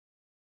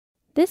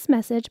This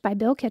message by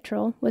Bill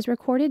Kittrell was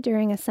recorded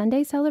during a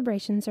Sunday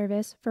celebration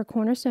service for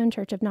Cornerstone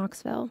Church of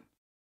Knoxville.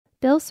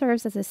 Bill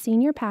serves as a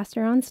senior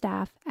pastor on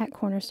staff at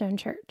Cornerstone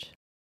Church.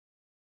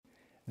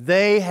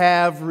 They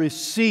have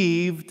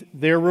received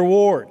their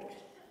reward.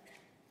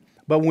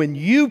 But when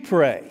you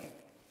pray,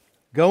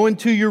 go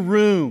into your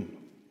room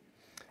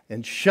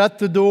and shut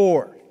the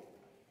door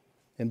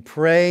and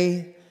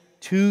pray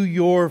to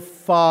your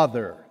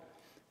Father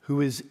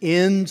who is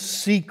in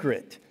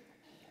secret,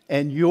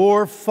 and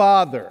your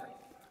Father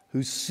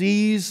who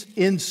sees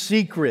in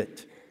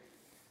secret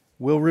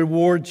will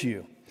reward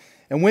you.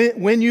 And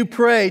when you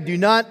pray, do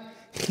not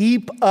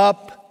heap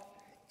up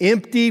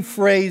empty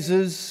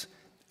phrases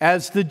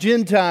as the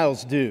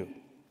Gentiles do.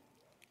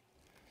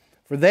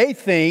 For they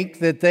think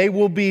that they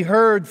will be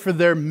heard for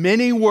their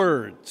many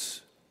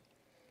words.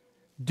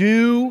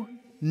 Do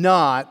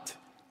not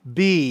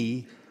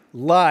be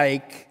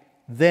like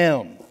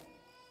them.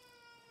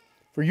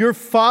 For your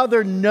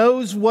Father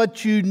knows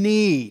what you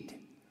need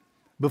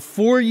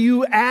before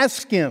you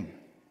ask Him.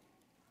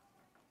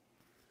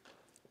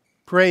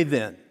 Pray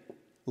then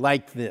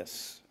like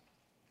this.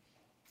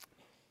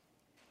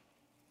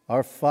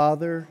 Our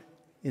Father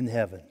in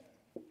heaven,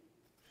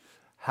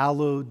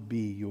 hallowed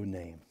be your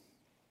name.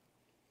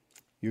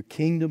 Your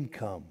kingdom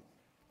come.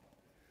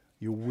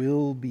 Your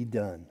will be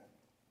done.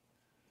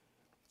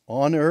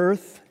 On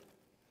earth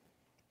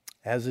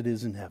as it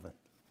is in heaven.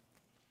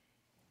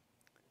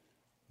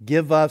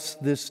 Give us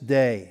this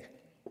day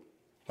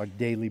our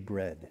daily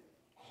bread.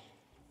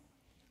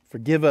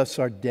 Forgive us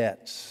our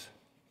debts,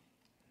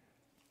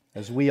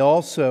 as we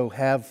also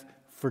have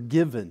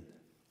forgiven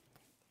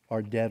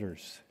our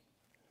debtors.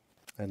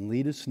 And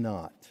lead us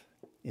not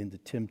into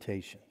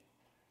temptation,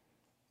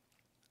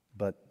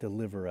 but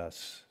deliver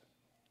us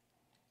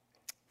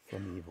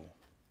from evil.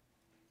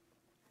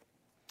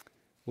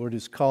 Lord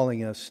is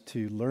calling us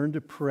to learn to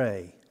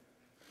pray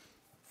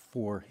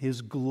for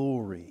His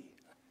glory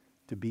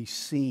to be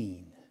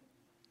seen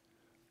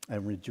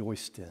and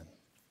rejoiced in.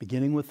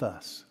 Beginning with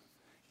us,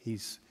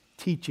 He's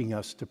teaching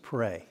us to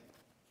pray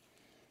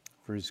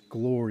for His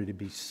glory to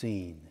be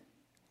seen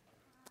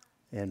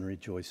and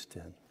rejoiced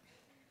in.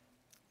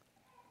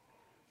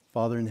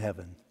 Father in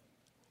heaven,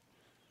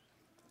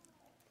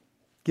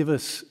 give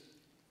us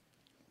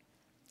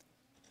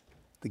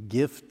the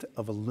gift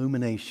of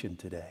illumination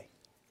today.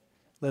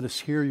 Let us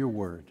hear your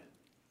word.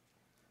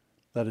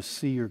 Let us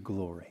see your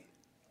glory.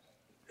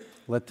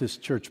 Let this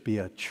church be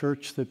a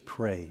church that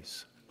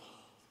prays.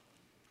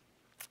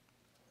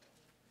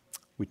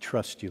 We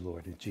trust you,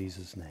 Lord, in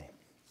Jesus' name.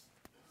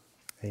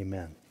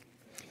 Amen.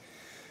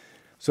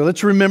 So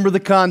let's remember the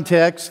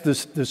context,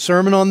 the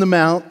Sermon on the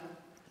Mount.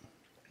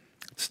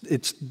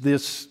 It's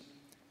this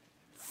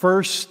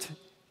first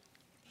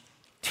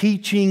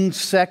teaching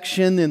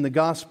section in the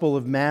Gospel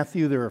of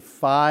Matthew. There are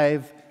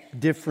 5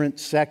 different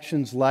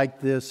sections like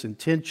this,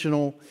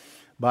 intentional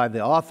by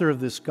the author of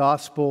this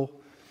Gospel.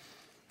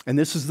 And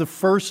this is the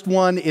first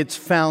one. It's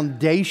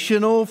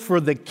foundational for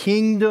the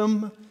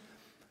kingdom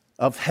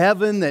of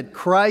heaven that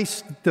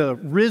Christ, the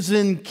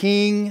risen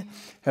King,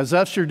 has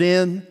ushered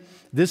in.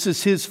 This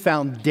is His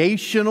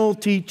foundational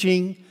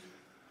teaching.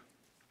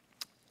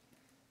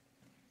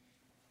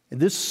 And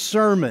this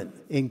sermon,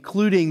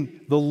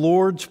 including the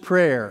Lord's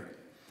Prayer,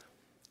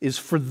 is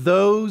for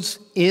those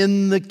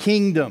in the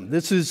kingdom.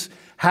 This is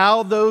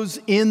how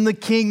those in the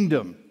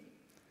kingdom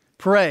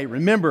pray.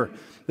 Remember,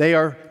 they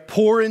are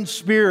poor in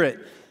spirit.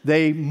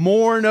 They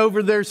mourn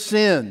over their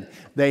sin.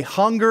 They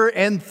hunger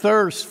and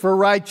thirst for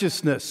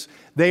righteousness.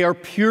 They are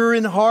pure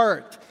in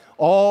heart,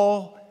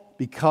 all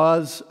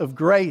because of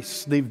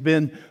grace. They've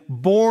been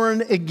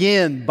born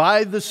again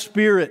by the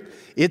Spirit.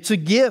 It's a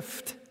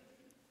gift.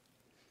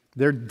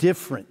 They're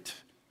different.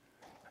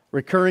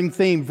 Recurring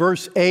theme,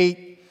 verse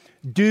 8,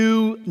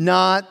 do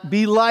not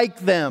be like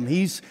them.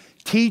 He's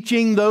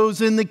teaching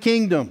those in the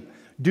kingdom.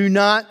 Do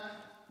not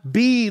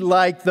be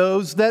like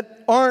those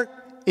that aren't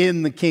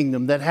in the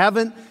kingdom, that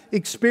haven't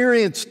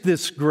experienced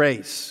this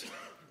grace.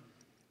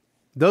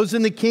 Those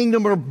in the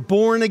kingdom are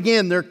born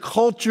again. Their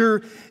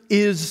culture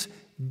is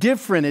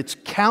different. It's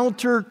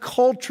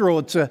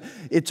countercultural.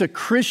 It's a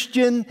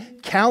Christian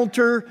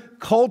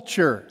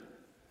counterculture.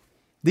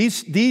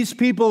 These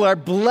people are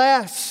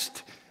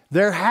blessed.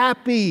 They're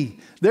happy.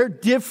 They're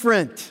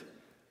different.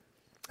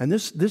 And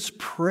this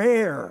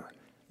prayer,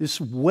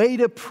 this way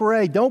to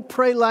pray, don't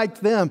pray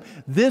like them.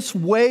 This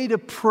way to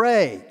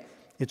pray,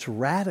 it's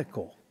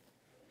radical.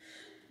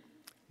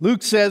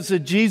 Luke says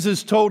that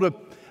Jesus told a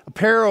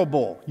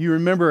parable, you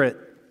remember it,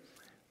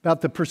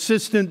 about the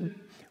persistent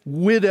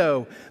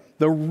widow.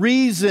 The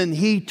reason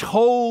He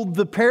told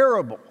the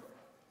parable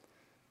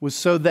was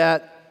so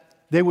that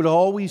they would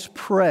always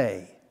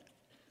pray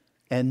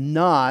and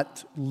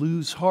not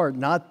lose heart,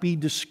 not be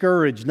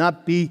discouraged,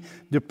 not be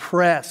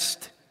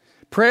depressed.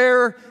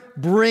 Prayer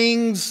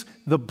brings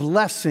the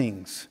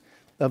blessings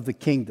of the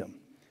kingdom.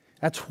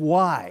 That's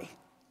why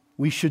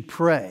we should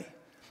pray.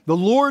 The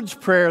Lord's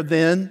Prayer,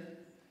 then,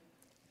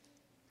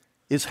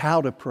 is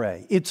how to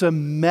pray. It's a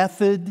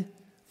method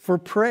for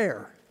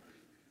prayer.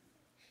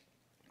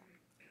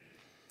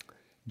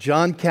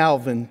 John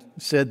Calvin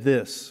said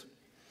this: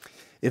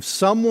 if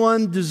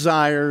someone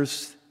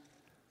desires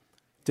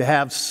to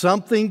have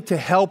something to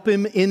help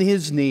him in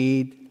his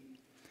need,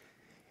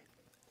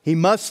 he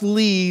must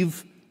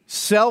leave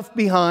self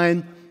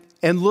behind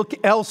and look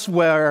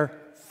elsewhere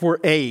for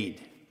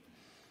aid.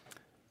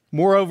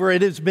 Moreover,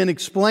 it has been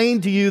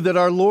explained to you that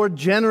our Lord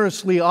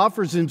generously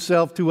offers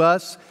himself to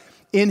us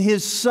in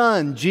his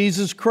Son,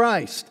 Jesus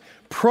Christ,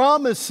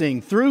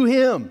 promising through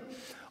him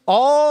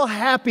all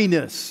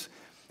happiness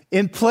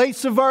in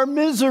place of our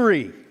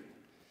misery,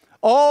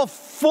 all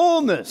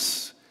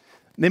fullness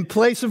in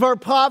place of our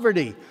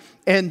poverty,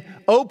 and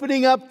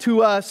opening up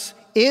to us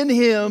in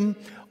him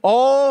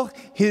all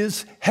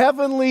his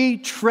heavenly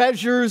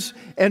treasures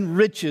and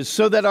riches,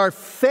 so that our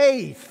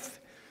faith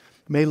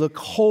may look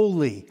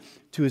wholly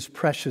to his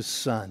precious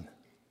Son.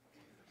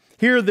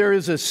 Here there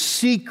is a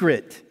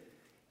secret,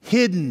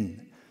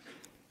 hidden,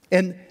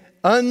 and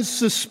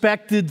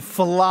unsuspected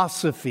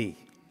philosophy.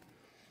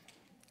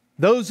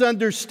 Those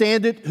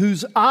understand it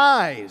whose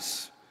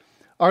eyes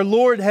our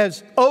Lord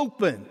has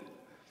opened,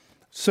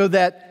 so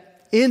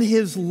that in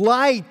his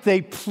light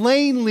they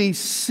plainly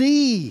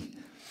see.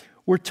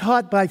 We're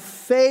taught by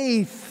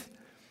faith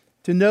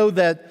to know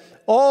that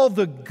all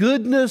the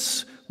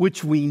goodness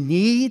which we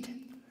need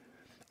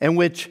and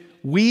which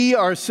we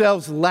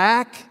ourselves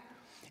lack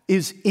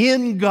is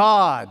in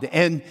God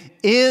and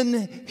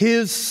in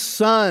his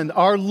Son,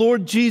 our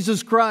Lord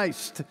Jesus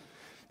Christ.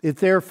 It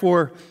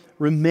therefore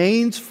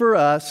remains for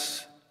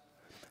us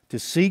to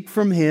seek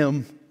from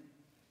him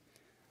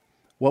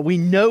what we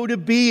know to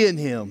be in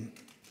him,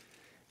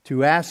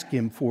 to ask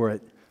him for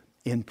it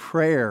in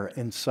prayer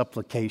and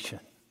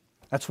supplication.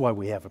 That's why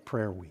we have a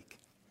prayer week.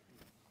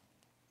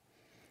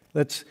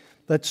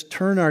 Let's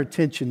turn our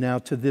attention now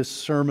to this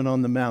Sermon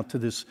on the Mount, to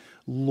this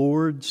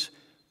Lord's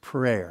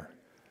Prayer,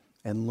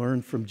 and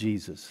learn from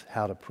Jesus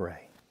how to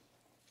pray.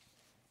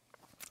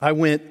 I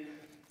went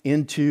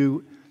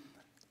into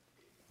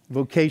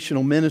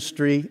vocational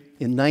ministry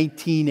in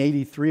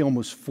 1983,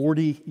 almost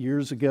 40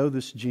 years ago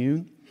this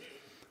June.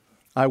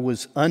 I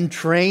was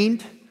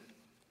untrained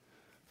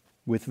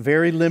with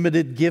very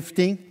limited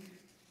gifting,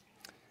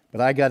 but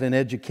I got an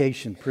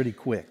education pretty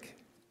quick.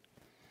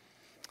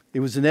 It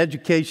was an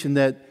education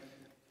that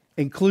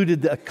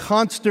included a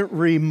constant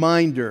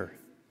reminder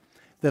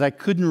that I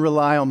couldn't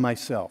rely on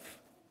myself.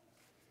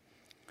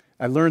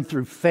 I learned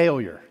through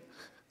failure.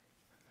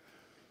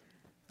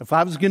 If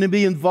I was going to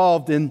be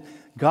involved in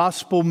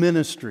gospel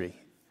ministry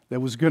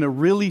that was going to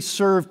really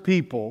serve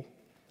people,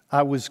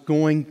 I was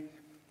going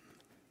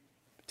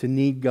to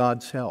need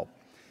God's help.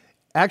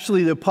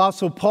 Actually, the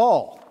Apostle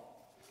Paul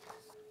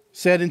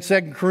said in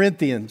 2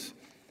 Corinthians,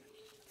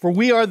 "For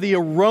we are the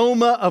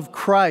aroma of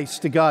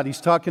Christ to God."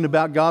 He's talking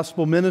about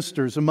gospel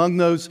ministers among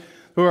those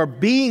who are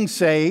being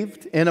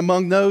saved and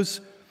among those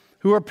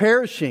who are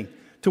perishing.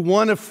 To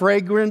one, a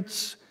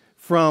fragrance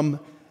from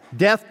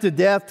death, to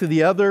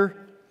the other,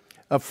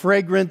 a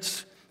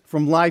fragrance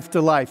from life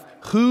to life.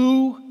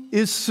 Who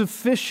is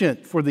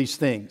sufficient for these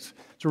things?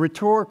 It's a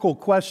rhetorical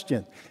question.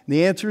 And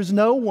the answer is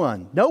no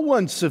one. No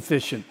one's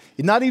sufficient.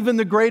 Not even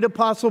the great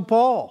Apostle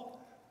Paul.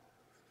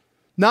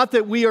 Not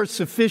that we are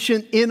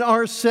sufficient in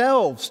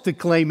ourselves to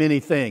claim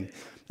anything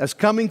as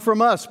coming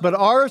from us, but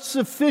our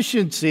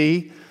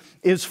sufficiency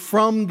is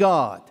from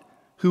God,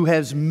 who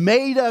has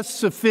made us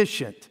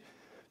sufficient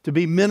to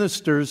be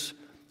ministers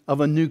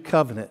of a new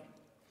covenant.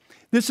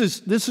 This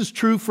is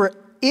true for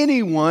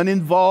anyone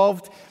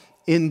involved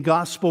in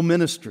gospel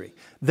ministry.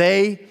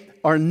 They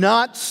are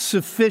not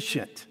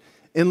sufficient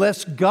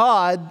unless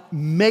God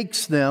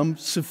makes them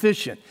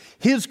sufficient.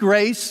 His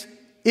grace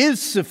is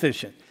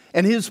sufficient,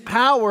 and his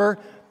power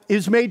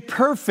is made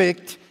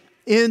perfect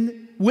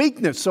in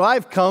weakness. So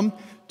I've come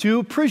to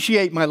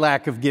appreciate my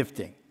lack of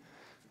gifting.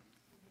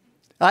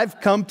 I've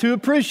come to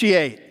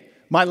appreciate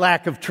my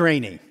lack of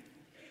training,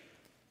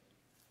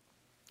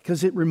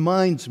 because it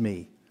reminds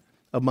me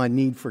of my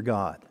need for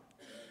God.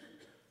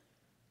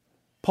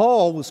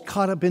 Paul was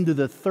caught up into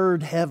the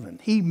third heaven.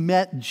 He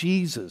met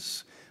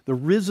Jesus, the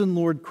risen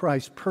Lord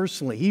Christ,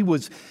 personally. He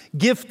was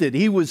gifted.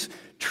 He was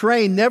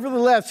trained.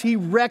 Nevertheless, he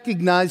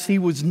recognized he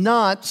was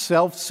not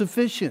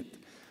self-sufficient.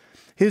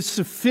 His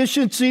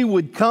sufficiency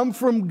would come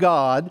from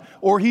God,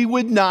 or he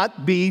would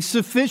not be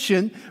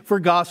sufficient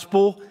for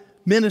gospel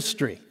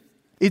ministry.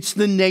 It's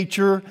the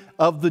nature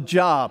of the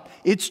job.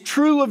 It's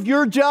true of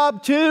your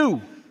job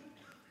too.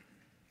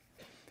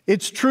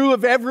 It's true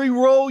of every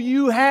role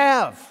you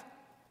have.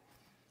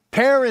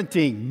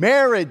 Parenting,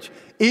 marriage,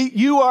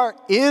 you are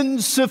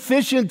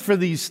insufficient for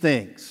these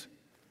things.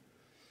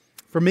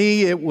 For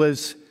me, it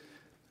was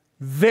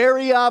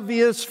very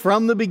obvious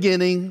from the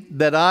beginning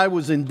that I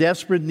was in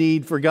desperate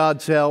need for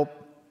God's help.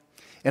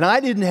 And I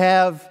didn't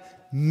have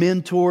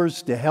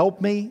mentors to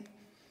help me.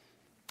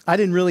 I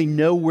didn't really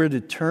know where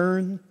to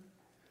turn.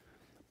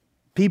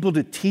 People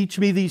to teach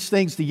me these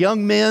things. The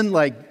young men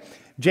like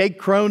Jake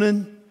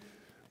Cronin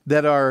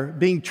that are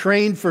being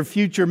trained for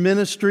future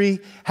ministry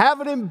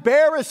have an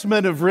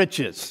embarrassment of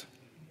riches.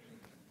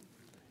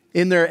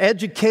 in their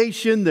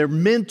education, their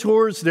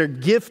mentors, their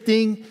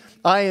gifting.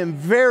 I am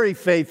very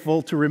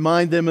faithful to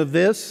remind them of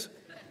this.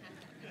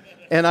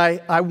 And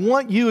I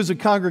want you as a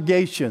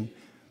congregation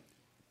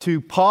to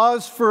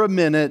pause for a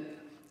minute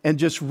and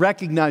just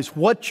recognize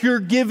what you're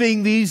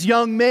giving these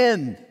young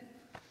men.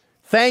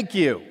 Thank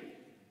you.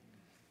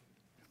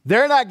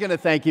 They're not going to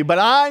thank you, but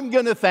I'm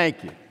going to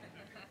thank you.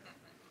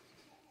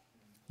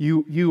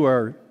 You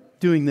are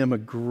doing them a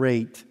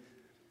great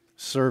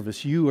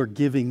service. You are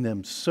giving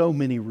them so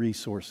many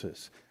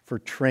resources for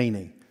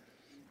training.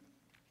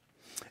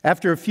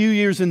 After a few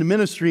years in the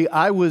ministry,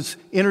 I was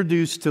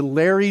introduced to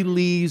Larry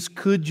Lee's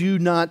Could You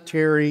Not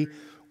Tarry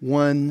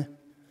 1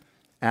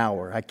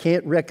 Hour. I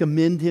can't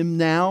recommend him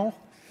now,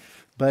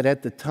 but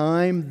at the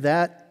time,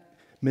 that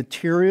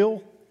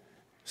material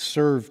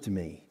served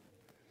me.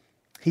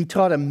 He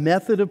taught a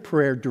method of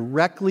prayer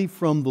directly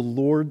from the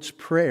Lord's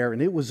Prayer,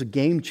 and it was a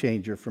game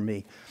changer for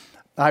me.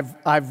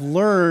 I've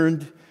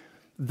learned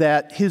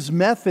that his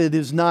method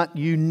is not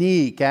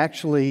unique.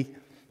 Actually,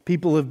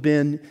 people have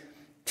been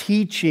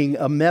teaching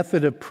a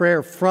method of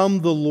prayer from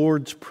the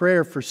Lord's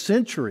Prayer for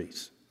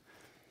centuries.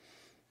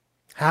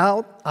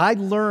 I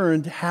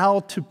learned how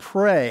to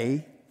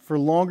pray for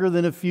longer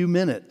than a few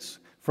minutes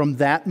from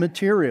that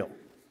material.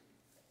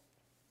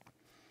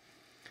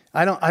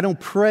 I don't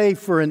pray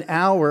for an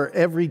hour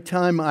every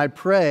time I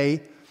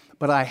pray,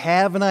 but I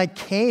have and I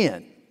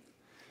can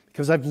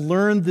because I've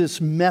learned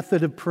this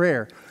method of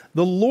prayer.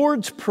 The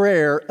Lord's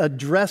Prayer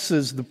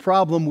addresses the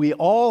problem we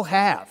all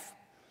have,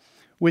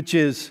 which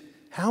is,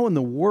 how in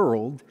the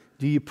world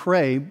do you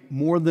pray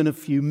more than a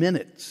few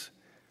minutes?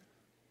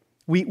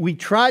 We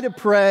try to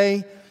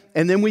pray,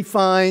 and then we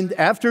find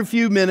after a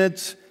few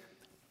minutes,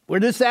 we're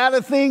just out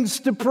of things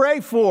to pray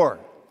for.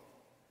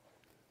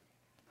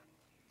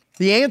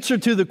 The answer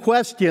to the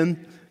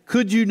question,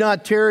 could you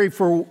not tarry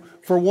for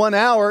 1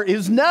 hour,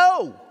 is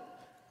no.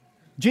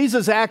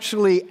 Jesus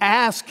actually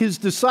asked his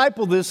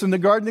disciple this in the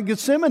Garden of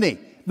Gethsemane.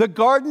 The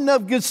Garden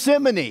of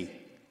Gethsemane.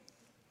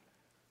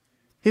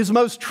 His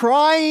most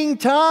trying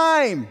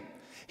time.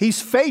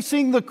 He's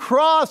facing the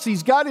cross.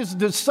 He's got his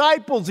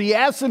disciples. He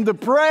asks them to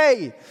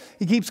pray.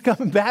 He keeps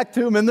coming back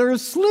to them and they're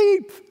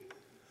asleep.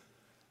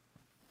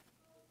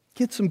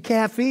 Get some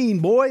caffeine,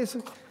 boys.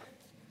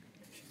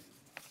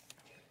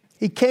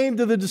 He came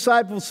to the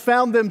disciples,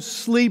 found them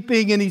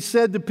sleeping, and he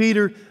said to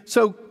Peter,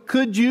 so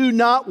could you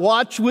not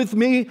watch with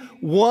me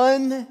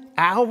 1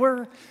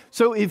 hour?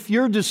 So if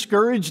you're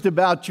discouraged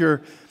about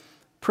your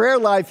prayer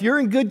life, you're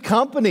in good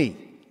company.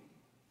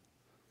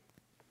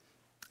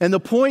 And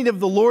the point of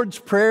the Lord's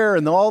Prayer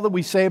and all that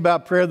we say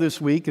about prayer this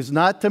week is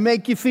not to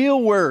make you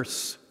feel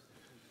worse.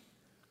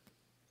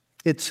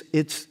 This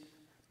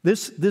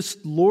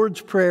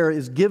Lord's Prayer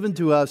is given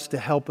to us to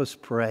help us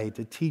pray,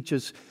 to teach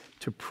us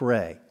to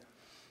pray.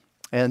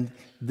 And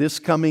this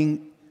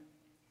coming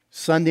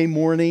Sunday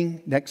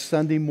morning, next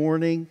Sunday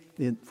morning,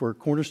 for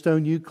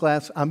Cornerstone Youth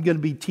class, I'm going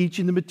to be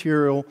teaching the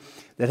material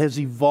that has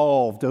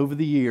evolved over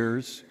the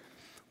years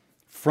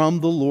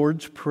from the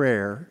Lord's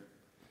Prayer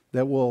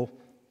that will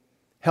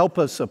help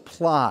us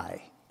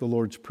apply the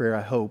Lord's Prayer,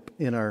 I hope,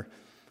 in our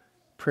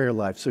prayer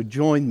life. So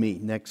join me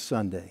next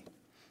Sunday.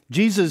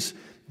 Jesus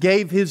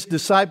gave his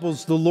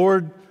disciples the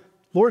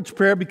Lord's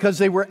Prayer because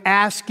they were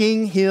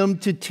asking him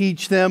to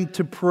teach them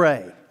to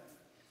pray.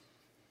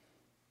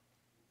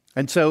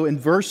 And so in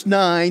verse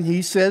 9,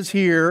 he says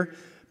here,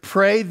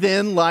 pray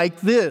then like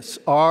this,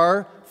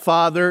 Our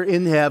Father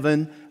in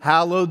heaven,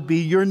 hallowed be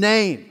your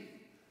name.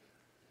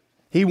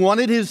 He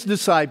wanted his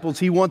disciples,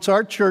 he wants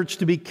our church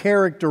to be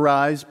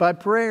characterized by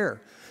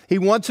prayer. He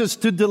wants us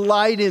to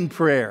delight in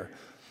prayer.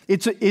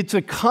 It's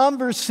a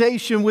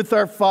conversation with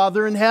our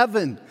Father in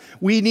heaven.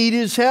 We need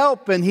his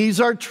help, and he's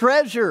our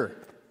treasure.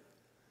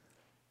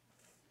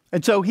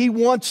 And so he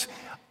wants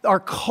our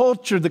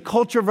culture, the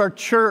culture of our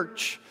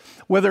church,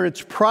 whether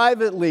it's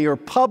privately or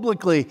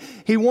publicly,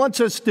 he wants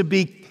us to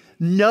be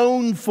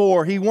known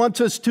for. He wants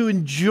us to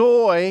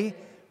enjoy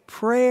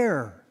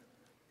prayer.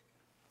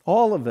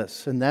 All of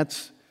us. And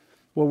that's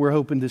what we're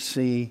hoping to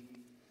see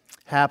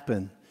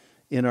happen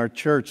in our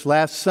church.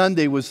 Last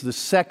Sunday was the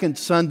second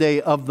Sunday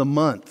of the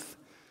month.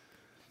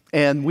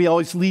 And we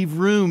always leave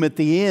room at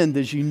the end,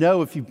 as you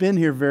know, if you've been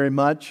here very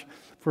much,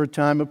 for a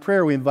time of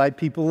prayer. We invite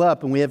people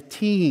up and we have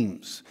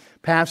teams.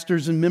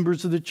 Pastors and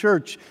members of the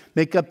church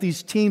make up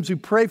these teams who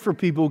pray for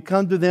people who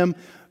come to them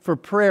for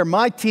prayer.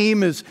 My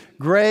team is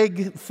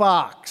Greg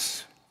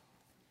Fox.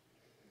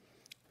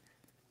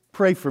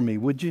 Pray for me,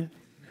 would you?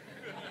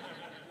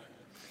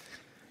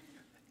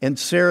 And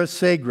Sarah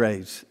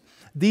Segraves.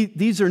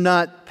 These are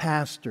not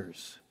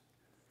pastors.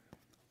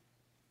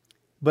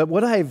 But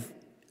what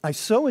I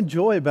so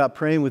enjoy about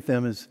praying with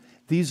them is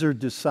these are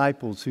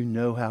disciples who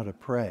know how to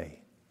pray.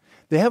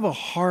 They have a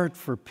heart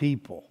for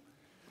people.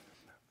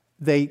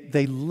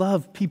 They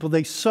love people.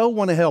 They so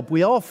want to help.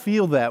 We all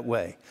feel that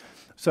way.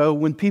 So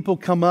when people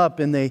come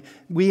up and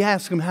we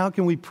ask them, how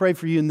can we pray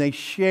for you? And they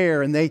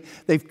share. And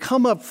they've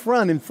come up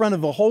front in front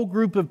of a whole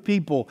group of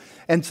people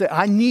and say,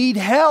 I need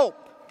help.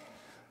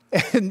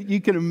 And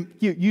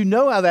you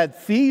know how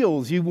that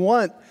feels. You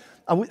want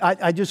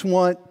I just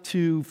want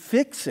to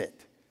fix it.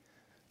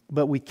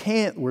 But we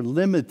can't. We're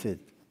limited.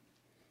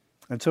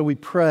 And so we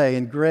pray.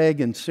 And Greg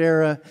and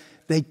Sarah,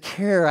 they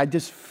care. I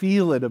just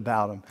feel it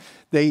about them.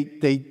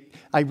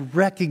 I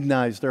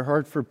recognize their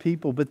heart for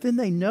people, but then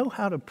they know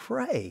how to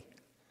pray.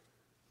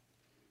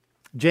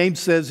 James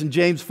says in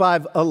James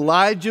 5,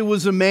 Elijah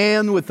was a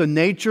man with a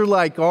nature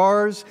like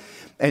ours,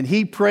 and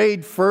he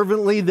prayed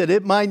fervently that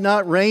it might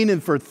not rain.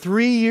 And for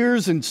 3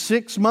 years and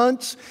 6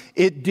 months,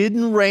 it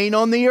didn't rain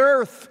on the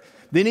earth.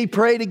 Then he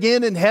prayed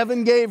again, and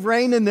heaven gave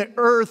rain, and the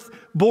earth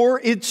bore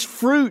its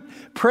fruit.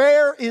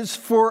 Prayer is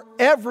for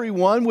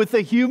everyone with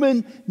a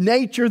human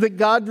nature that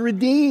God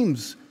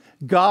redeems.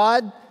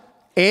 God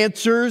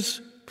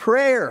answers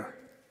prayer.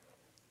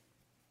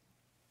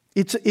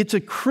 It's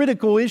a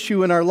critical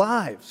issue in our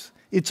lives.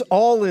 It's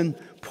all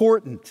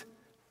important.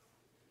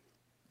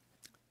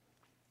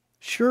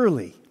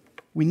 Surely,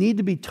 we need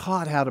to be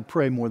taught how to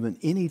pray more than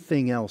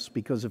anything else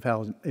because of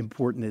how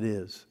important it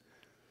is.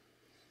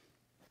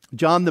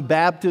 John the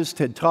Baptist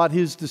had taught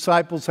his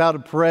disciples how to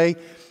pray,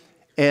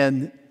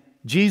 and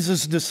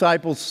Jesus'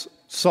 disciples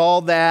saw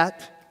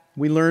that.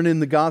 We learn in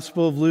the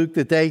Gospel of Luke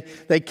that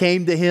they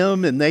came to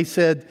him and they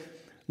said,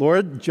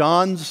 Lord,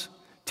 John's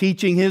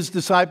teaching his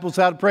disciples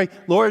how to pray.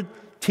 Lord,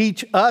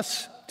 teach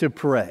us to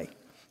pray.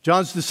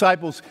 John's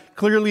disciples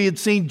clearly had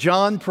seen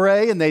John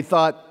pray, and they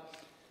thought,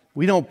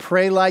 we don't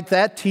pray like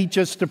that. Teach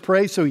us to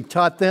pray. So he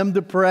taught them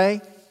to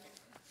pray.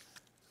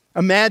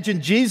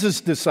 Imagine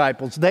Jesus'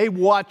 disciples. They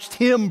watched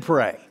him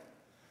pray.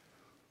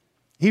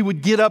 He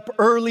would get up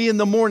early in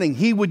the morning.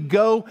 He would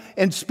go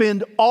and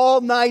spend all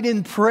night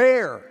in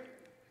prayer.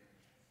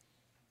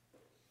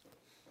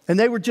 And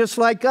they were just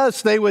like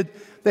us. They would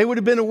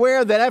have been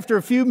aware that after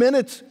a few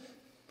minutes,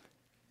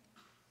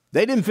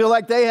 they didn't feel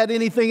like they had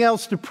anything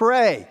else to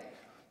pray.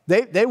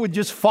 They would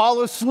just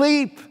fall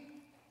asleep,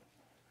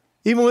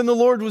 even when the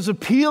Lord was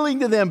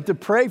appealing to them to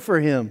pray for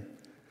him.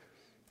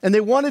 And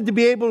they wanted to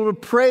be able to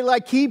pray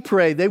like he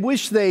prayed. They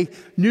wish they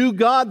knew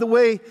God the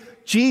way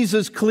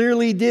Jesus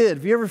clearly did.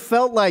 Have you ever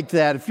felt like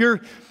that?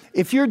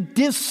 If you're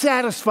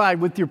dissatisfied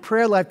with your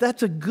prayer life,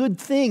 that's a good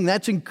thing.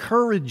 That's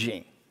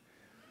encouraging.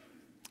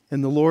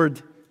 And the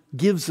Lord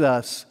gives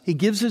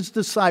his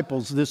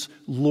disciples this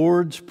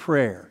Lord's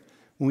Prayer.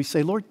 When we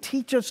say, Lord,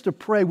 teach us to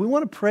pray, we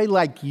want to pray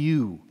like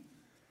you.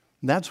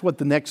 And that's what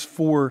the next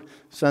 4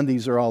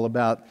 Sundays are all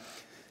about.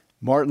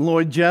 Martin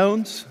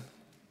Lloyd-Jones.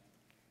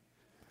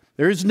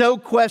 There is no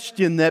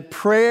question that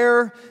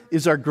prayer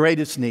is our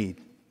greatest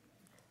need.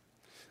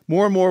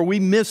 More and more, we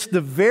miss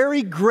the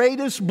very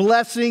greatest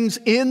blessings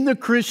in the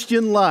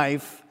Christian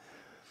life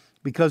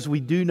because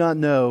we do not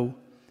know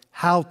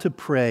how to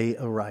pray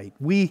aright.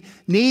 We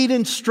need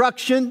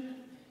instruction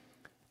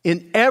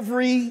in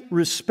every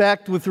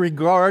respect with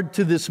regard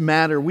to this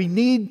matter. We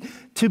need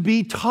to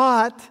be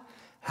taught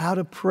how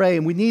to pray,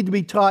 and we need to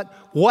be taught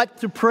what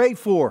to pray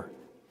for.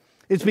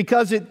 It's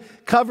because it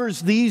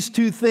covers these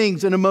 2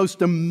 things in a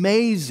most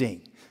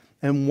amazing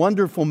and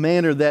wonderful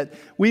manner that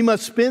we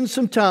must spend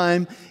some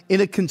time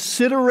in a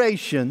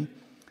consideration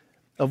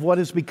of what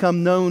has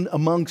become known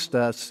amongst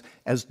us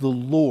as the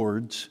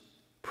Lord's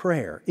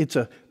Prayer. It's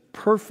a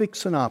perfect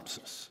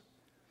synopsis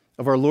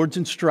of our Lord's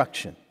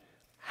instruction,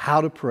 how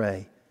to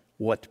pray,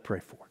 what to pray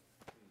for.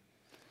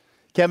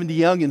 Kevin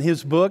DeYoung, in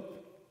his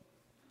book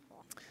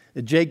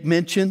that Jake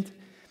mentioned,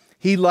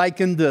 he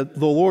likened the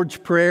Lord's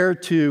Prayer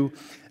to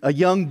a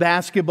young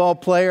basketball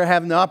player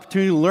having the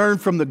opportunity to learn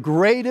from the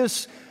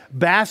greatest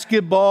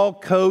basketball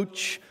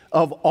coach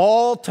of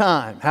all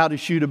time how to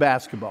shoot a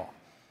basketball.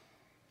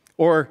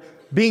 Or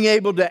being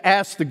able to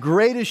ask the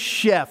greatest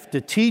chef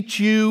to teach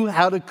you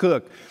how to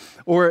cook.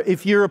 Or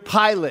if you're a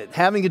pilot,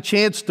 having a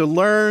chance to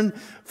learn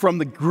from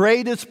the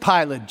greatest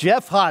pilot,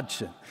 Jeff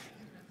Hodgson,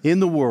 in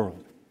the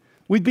world.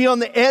 We'd be on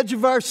the edge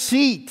of our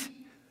seat,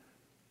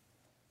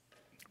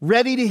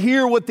 ready to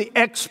hear what the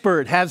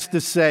expert has to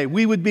say.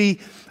 We would be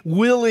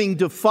willing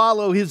to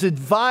follow his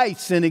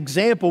advice and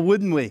example,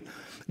 wouldn't we?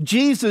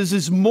 Jesus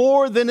is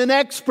more than an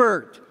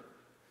expert.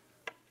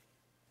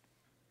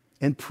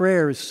 And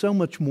prayer is so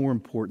much more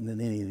important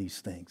than any of these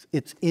things.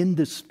 It's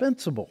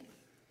indispensable.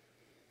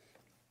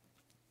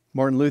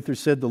 Martin Luther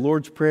said the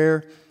Lord's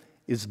Prayer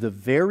is the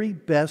very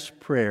best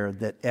prayer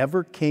that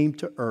ever came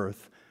to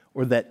earth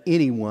or that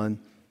anyone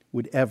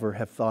would ever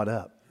have thought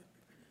up.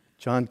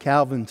 John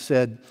Calvin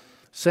said,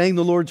 saying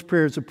the Lord's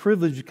Prayer is a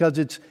privilege because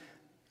it's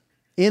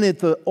in it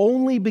the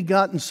only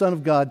begotten Son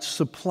of God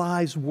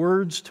supplies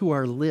words to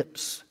our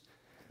lips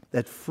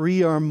that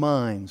free our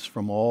minds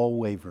from all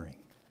wavering.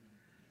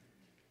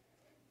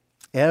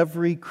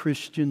 Every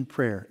Christian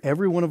prayer,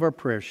 every one of our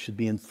prayers should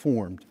be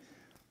informed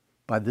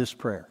by this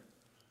prayer.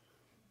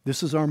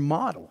 This is our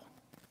model.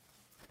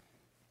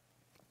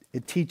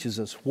 It teaches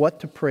us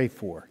what to pray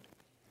for.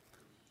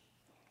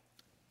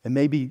 And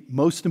maybe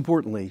most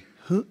importantly,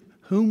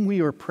 whom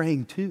we are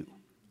praying to.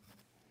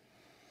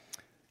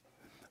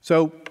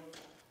 So,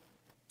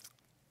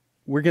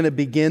 we're going to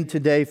begin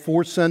today,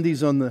 4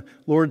 Sundays on the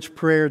Lord's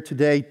Prayer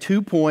today.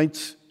 2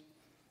 points.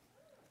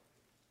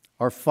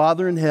 Our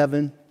Father in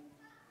heaven,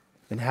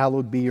 and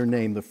hallowed be your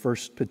name, the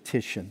first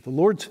petition. The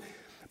Lord's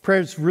Prayer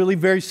is really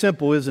very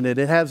simple, isn't it?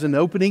 It has an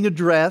opening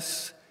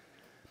address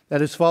that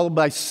is followed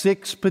by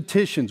 6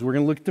 petitions. We're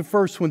going to look at the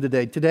first one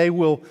today. Today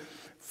we'll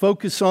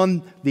focus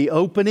on the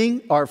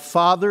opening, our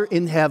Father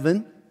in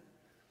heaven,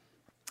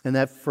 and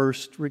that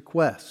first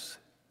request.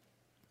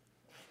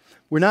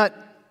 We're not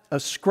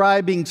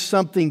ascribing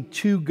something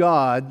to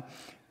God.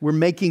 We're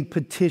making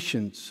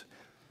petitions.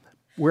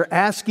 We're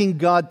asking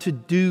God to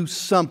do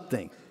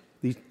something.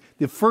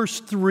 The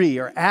first 3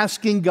 are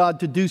asking God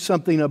to do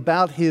something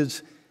about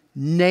His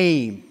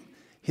name,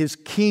 His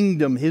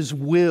kingdom, His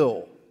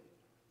will.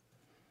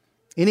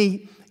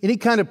 Any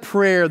kind of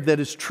prayer that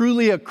is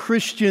truly a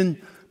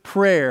Christian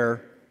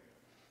prayer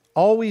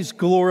always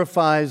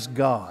glorifies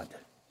God.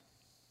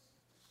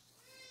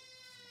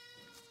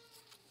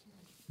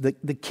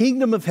 The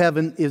kingdom of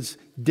heaven is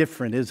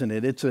different, isn't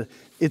it?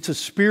 It's a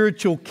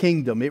spiritual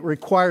kingdom. It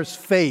requires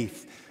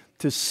faith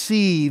to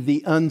see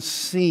the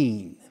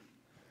unseen.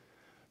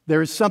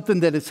 There is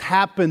something that has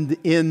happened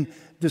in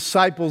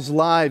disciples'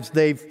 lives.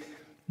 They've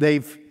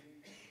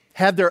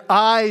had their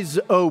eyes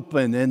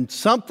open and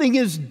something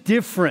is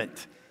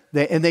different.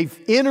 And they've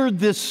entered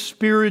this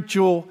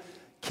spiritual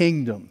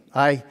kingdom.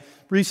 I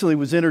recently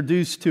was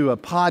introduced to a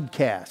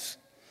podcast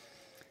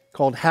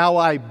called How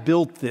I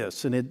Built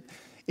This, and it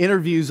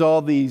interviews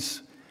all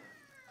these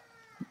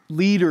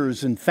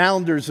leaders and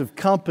founders of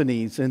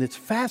companies, and it's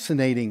a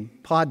fascinating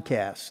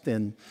podcast.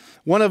 And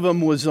one of them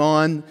was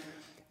on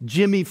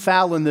Jimmy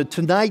Fallon, The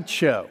Tonight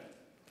Show.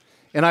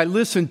 And I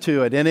listened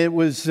to it, and it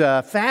was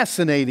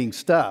fascinating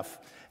stuff.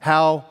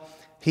 How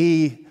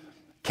he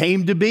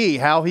came to be,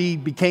 how he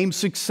became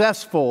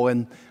successful,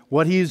 and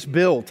what he has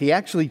built. He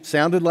actually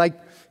sounded like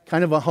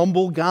kind of a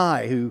humble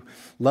guy who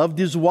loved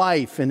his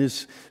wife and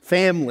his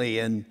family.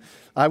 And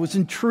I was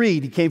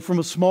intrigued. He came from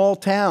a small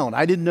town.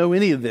 I didn't know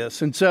any of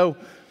this. And so,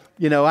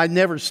 I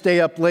never stay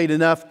up late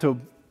enough to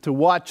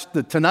watch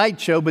The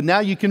Tonight Show, but now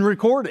you can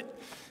record it.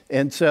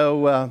 And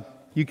so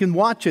you can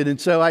watch it. And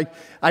so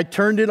I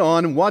turned it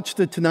on and watched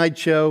The Tonight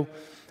Show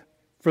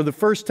for the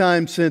first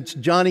time since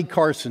Johnny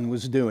Carson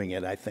was doing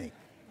it, I think.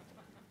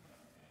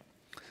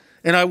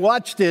 And I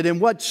watched it,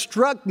 and what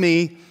struck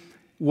me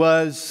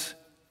was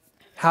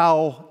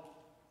how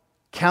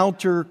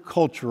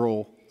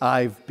countercultural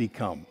I've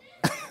become.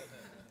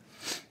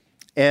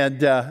 And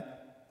there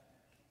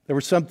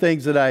were some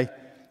things that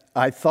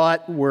I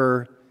thought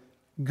were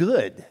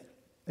good.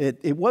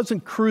 It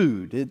wasn't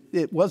crude.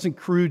 It wasn't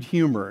crude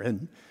humor.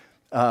 And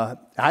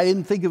I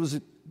didn't think it was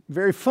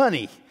very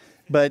funny,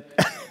 but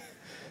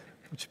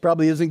which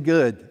probably isn't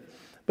good.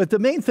 But the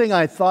main thing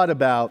I thought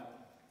about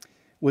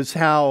was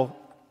how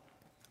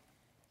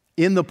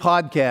in the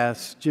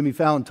podcast, Jimmy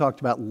Fallon talked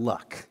about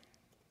luck.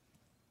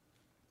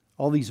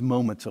 All these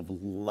moments of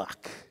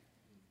luck.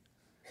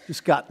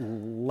 Just got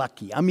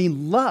lucky. I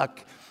mean,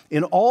 luck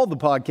in all the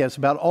podcasts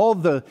about all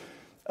the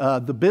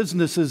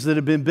businesses that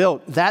have been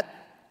built. That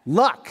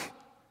luck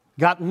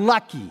got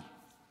lucky.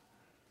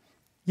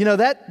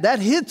 That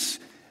hits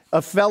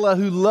a fella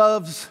who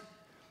loves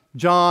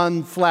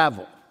John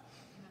Flavel.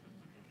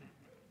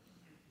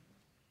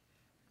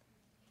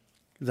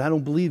 Because I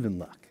don't believe in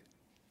luck.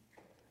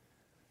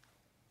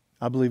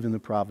 I believe in the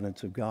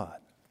providence of God.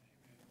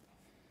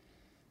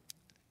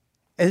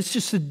 And it's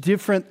just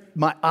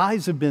my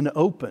eyes have been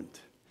opened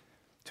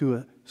to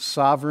a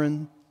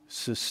sovereign,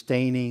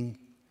 sustaining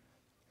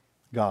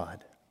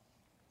God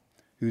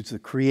who's the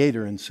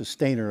creator and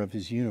sustainer of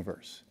His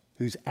universe,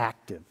 who's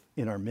active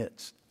in our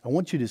midst. I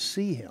want you to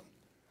see Him.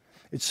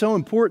 It's so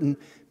important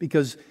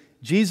because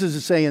Jesus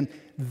is saying,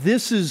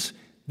 this is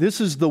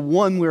the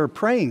one we're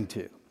praying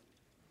to.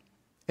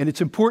 And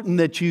it's important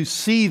that you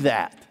see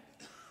that.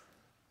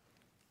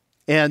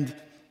 And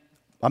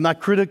I'm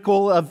not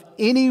critical of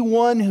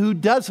anyone who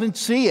doesn't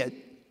see it,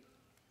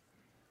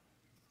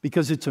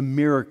 because it's a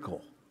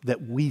miracle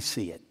that we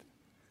see it.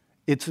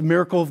 It's a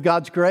miracle of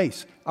God's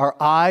grace. Our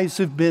eyes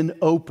have been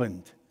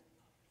opened.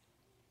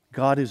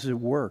 God is at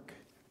work.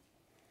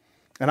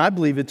 And I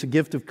believe it's a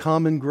gift of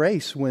common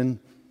grace when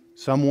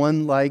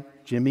someone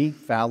like Jimmy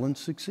Fallon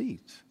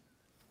succeeds.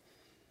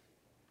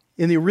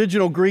 In the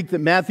original Greek that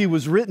Matthew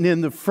was written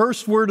in, the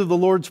first word of the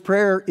Lord's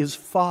Prayer is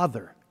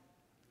Father.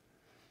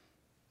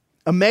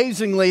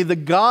 Amazingly, the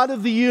God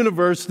of the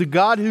universe, the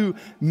God who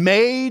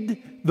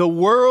made the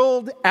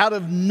world out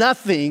of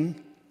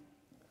nothing,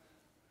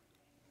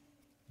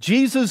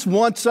 Jesus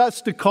wants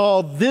us to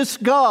call this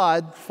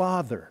God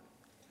Father.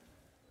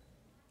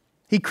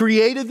 He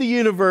created the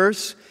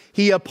universe.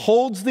 He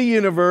upholds the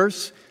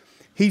universe.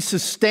 He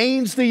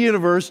sustains the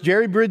universe.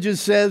 Jerry Bridges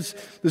says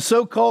the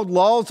so-called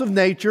laws of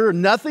nature are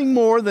nothing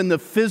more than the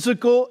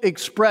physical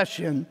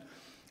expression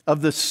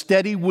of the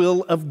steady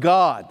will of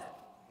God.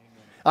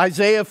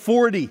 Isaiah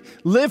 40,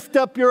 lift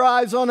up your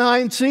eyes on high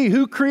and see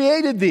who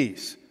created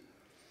these.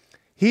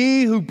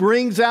 He who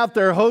brings out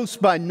their hosts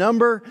by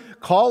number,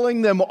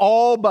 calling them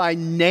all by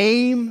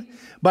name,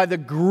 by the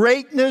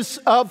greatness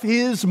of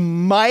His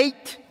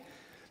might,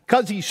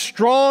 because He's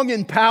strong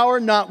in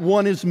power, not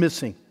one is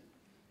missing.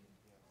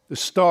 The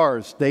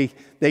stars, they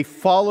They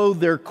follow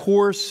their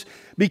course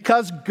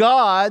because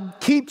God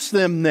keeps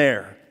them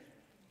there.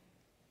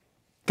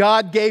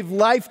 God gave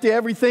life to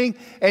everything,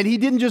 and He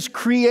didn't just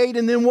create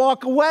and then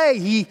walk away.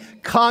 He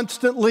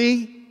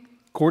constantly,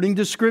 according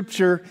to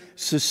Scripture,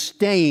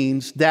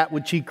 sustains that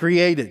which He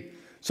created.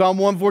 Psalm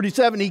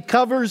 147, He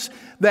covers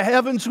the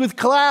heavens with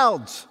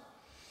clouds.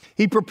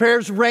 He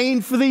prepares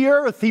rain for the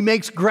earth. He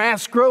makes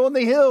grass grow on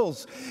the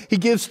hills. He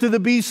gives to the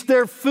beasts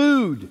their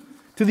food,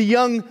 to the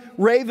young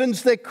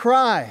ravens that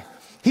cry.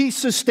 He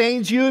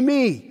sustains you and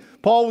me.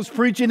 Paul was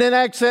preaching in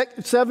Acts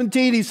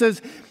 17. He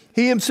says,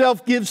 He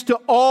Himself gives to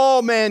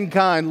all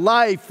mankind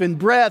life and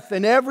breath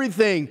and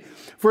everything.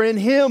 For in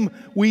Him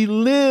we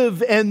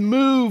live and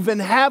move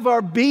and have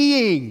our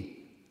being.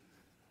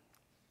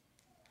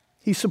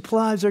 He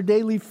supplies our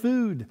daily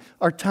food.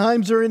 Our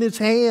times are in His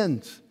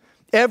hands.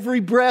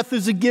 Every breath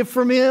is a gift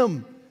from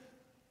Him.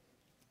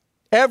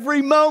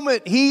 Every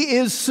moment He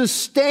is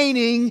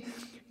sustaining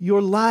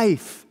your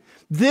life.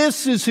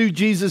 This is who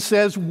Jesus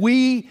says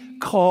we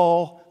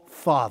call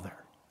Father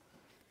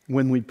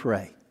when we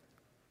pray.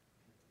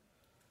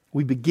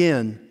 We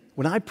begin,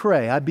 when I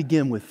pray, I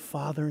begin with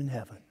Father in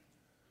heaven,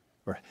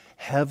 or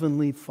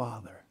Heavenly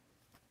Father.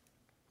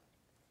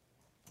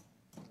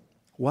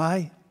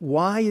 Why?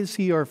 Why is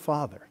He our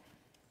Father?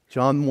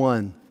 John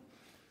 1,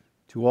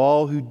 to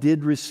all who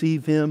did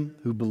receive Him,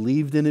 who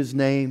believed in His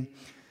name,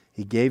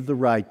 He gave the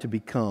right to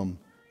become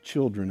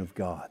children of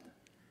God,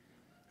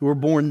 who were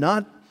born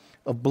not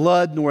of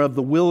blood, nor of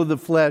the will of the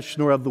flesh,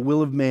 nor of the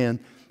will of man,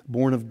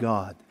 born of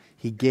God.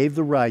 He gave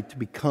the right to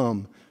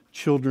become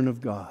children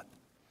of God.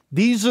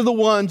 These are the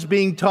ones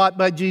being taught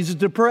by Jesus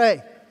to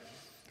pray.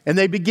 And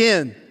they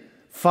begin,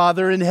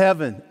 Father in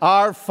heaven,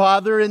 our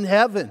Father in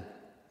heaven.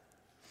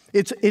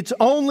 It's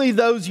only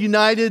those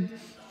united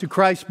to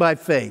Christ by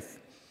faith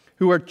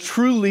who are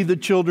truly the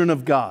children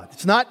of God.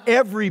 It's not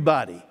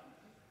everybody.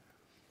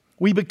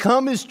 We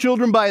become His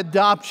children by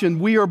adoption.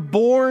 We are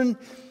born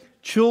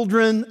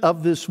children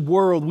of this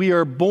world. We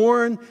are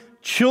born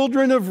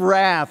children of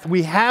wrath.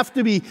 We have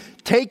to be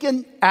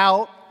taken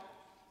out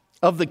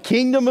of the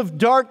kingdom of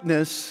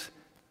darkness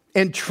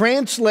and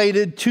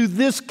translated to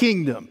this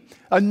kingdom,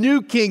 a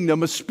new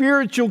kingdom, a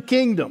spiritual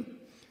kingdom.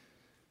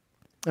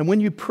 And when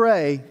you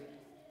pray,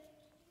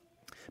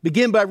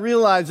 begin by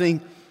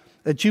realizing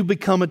that you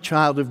become a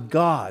child of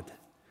God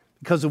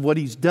because of what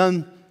He's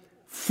done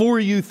for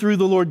you through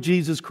the Lord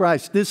Jesus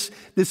Christ. This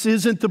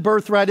isn't the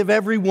birthright of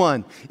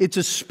everyone. It's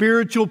a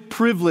spiritual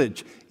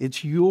privilege.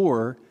 It's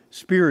your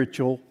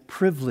spiritual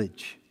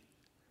privilege.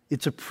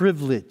 It's a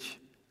privilege.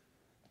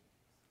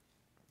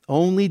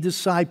 Only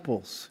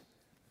disciples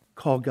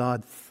call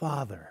God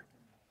Father.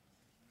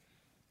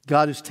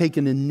 God has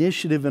taken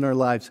initiative in our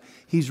lives.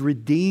 He's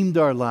redeemed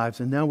our lives,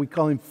 and now we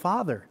call Him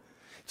Father.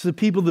 It's the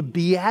people the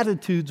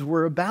Beatitudes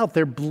were about.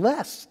 They're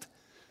blessed.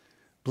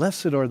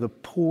 Blessed are the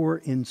poor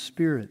in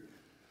spirit,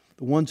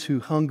 the ones who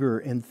hunger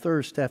and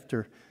thirst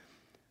after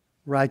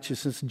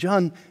righteousness.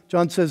 John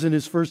says in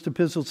his first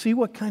epistle, see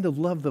what kind of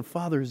love the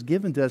Father has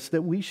given to us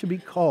that we should be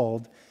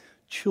called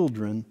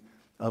children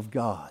of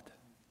God.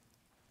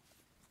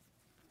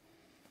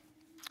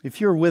 If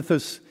you're with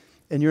us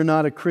and you're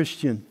not a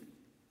Christian,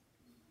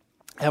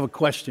 I have a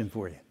question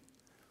for you.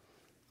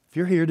 If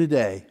you're here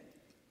today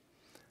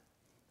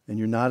and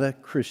you're not a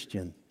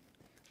Christian,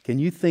 can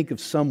you think of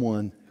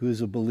someone who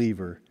is a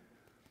believer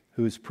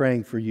who is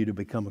praying for you to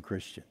become a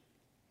Christian?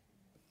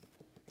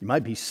 You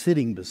might be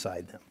sitting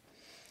beside them.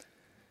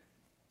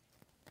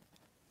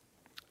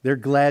 They're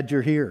glad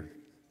you're here.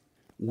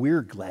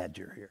 We're glad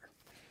you're here.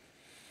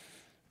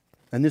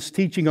 And this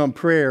teaching on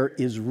prayer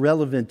is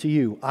relevant to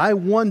you. I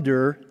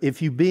wonder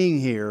if you being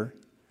here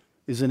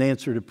is an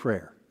answer to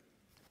prayer.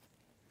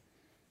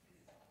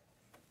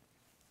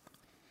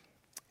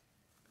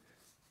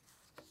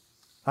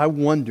 I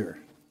wonder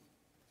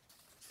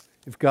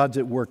if God's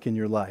at work in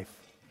your life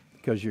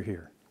because you're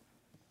here.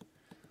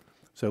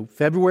 So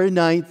February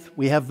 9th,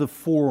 we have the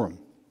forum.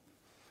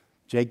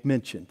 Jake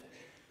mentioned.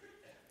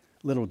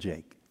 Little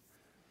Jake.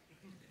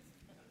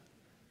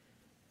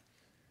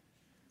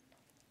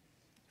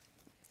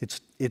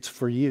 It's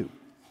for you.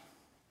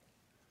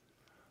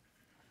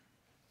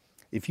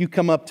 If you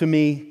come up to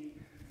me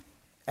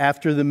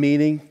after the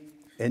meeting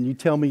and you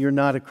tell me you're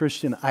not a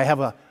Christian, I have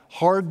a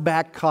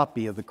hardback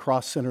copy of the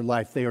Cross Center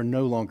Life. They are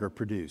no longer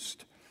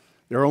produced.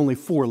 There are only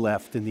 4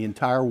 left in the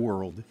entire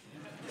world.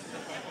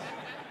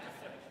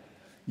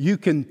 You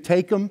can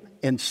take them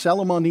and sell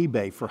them on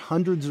eBay for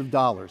hundreds of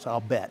dollars,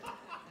 I'll bet.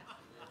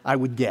 I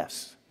would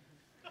guess.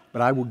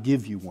 But I will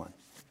give you one.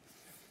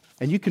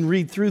 And you can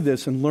read through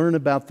this and learn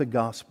about the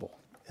gospel.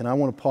 And I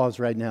want to pause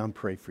right now and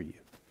pray for you.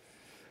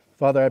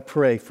 Father, I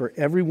pray for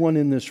everyone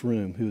in this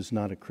room who is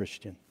not a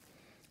Christian.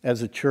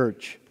 As a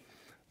church,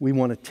 we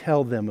want to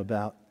tell them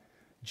about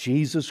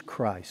Jesus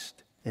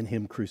Christ and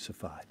Him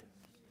crucified.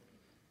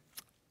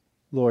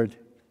 Lord,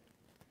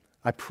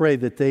 I pray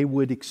that they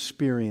would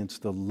experience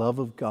the love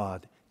of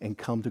God and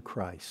come to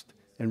Christ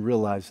and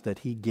realize that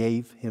He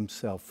gave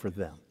Himself for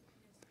them.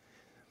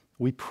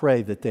 We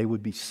pray that they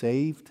would be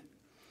saved,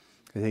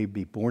 that they would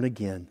be born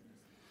again,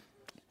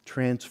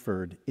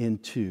 transferred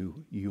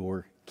into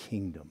your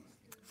kingdom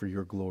for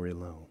your glory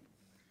alone.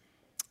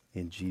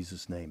 In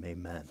Jesus' name,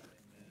 amen.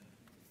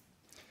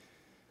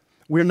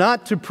 We're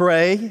not to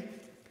pray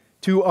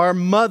to our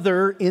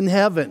mother in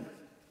heaven.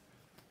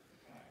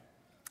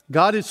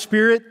 God is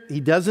spirit. He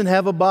doesn't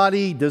have a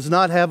body. He does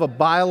not have a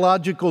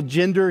biological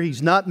gender.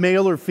 He's not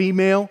male or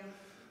female.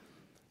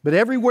 But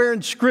everywhere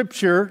in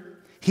Scripture,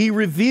 He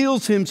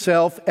reveals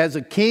Himself as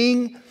a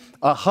king,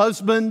 a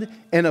husband,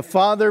 and a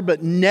father,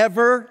 but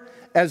never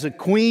as a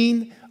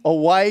queen, a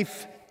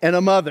wife, and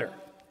a mother.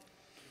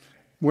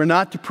 We're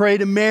not to pray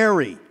to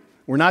Mary.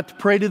 We're not to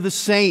pray to the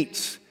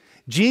saints.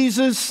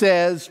 Jesus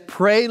says,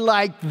 pray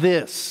like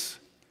this: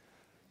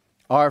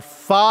 Our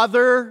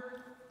Father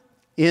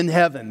in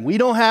heaven. We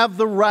don't have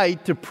the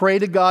right to pray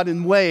to God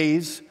in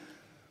ways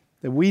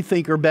that we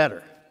think are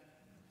better.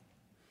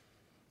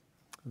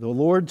 The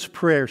Lord's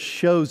Prayer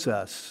shows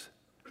us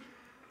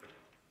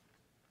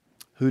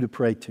who to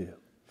pray to.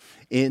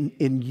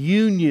 In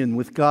union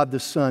with God the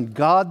Son,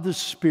 God the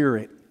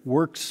Spirit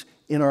works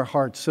in our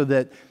hearts so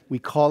that we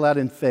call out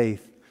in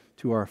faith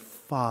to our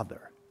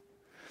Father.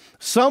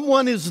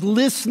 Someone is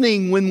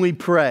listening when we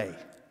pray.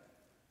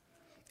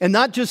 And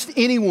not just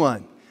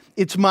anyone.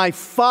 It's my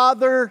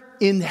Father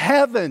in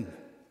heaven.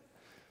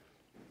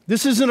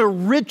 This isn't a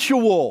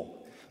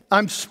ritual.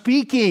 I'm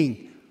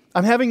speaking.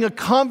 I'm having a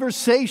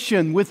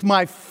conversation with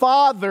my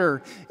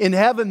Father in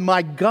heaven,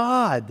 my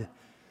God.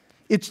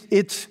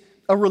 It's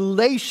a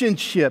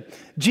relationship.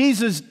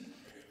 Jesus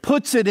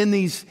puts it in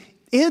these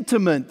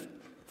intimate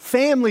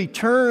family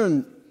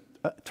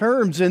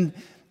terms, and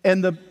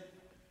the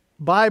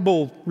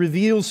Bible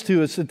reveals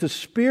to us that the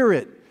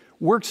Spirit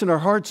works in our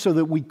hearts so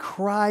that we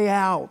cry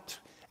out,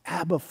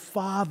 Abba,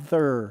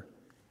 Father.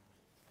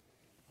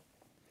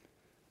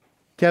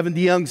 Kevin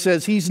DeYoung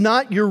says, He's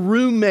not your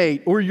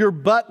roommate or your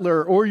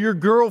butler or your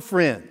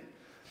girlfriend.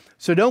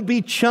 So don't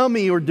be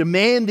chummy or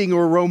demanding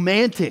or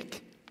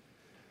romantic.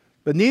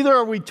 But neither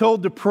are we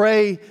told to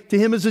pray to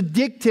Him as a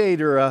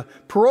dictator, a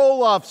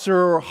parole officer,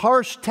 or a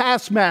harsh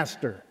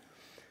taskmaster.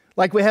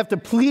 Like we have to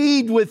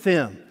plead with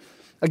Him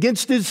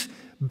against His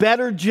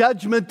better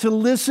judgment to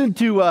listen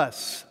to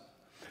us.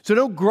 So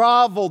don't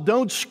grovel,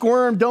 don't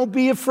squirm, don't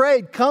be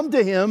afraid. Come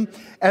to Him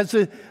as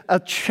a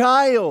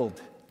child,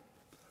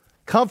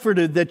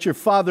 comforted that your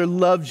Father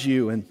loves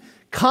you and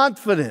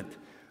confident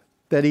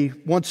that He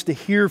wants to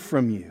hear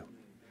from you.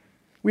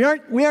 We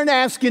aren't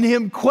asking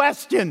Him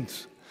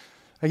questions.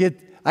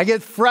 I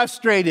get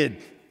frustrated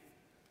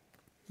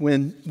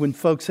when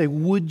folks say,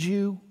 would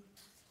you?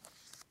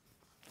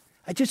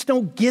 I just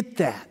don't get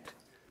that.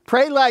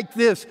 Pray like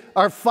this: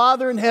 Our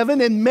Father in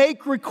heaven, and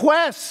make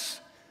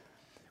requests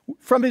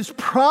from His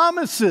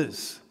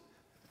promises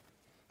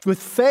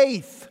with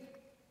faith.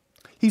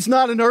 He's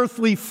not an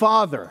earthly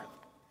father.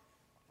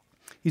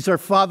 He's our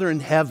Father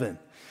in heaven.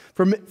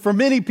 For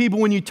many people,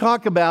 when you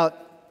talk about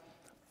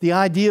the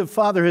idea of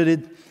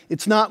fatherhood,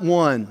 it's not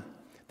one.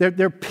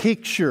 Their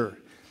picture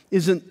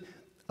isn't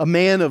a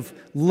man of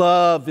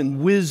love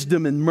and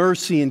wisdom and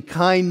mercy and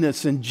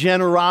kindness and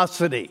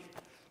generosity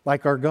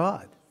like our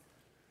God.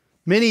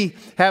 Many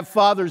have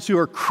fathers who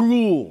are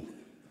cruel.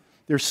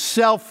 They're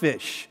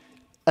selfish,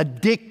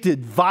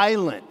 addicted,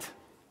 violent.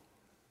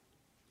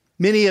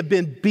 Many have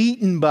been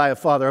beaten by a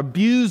father,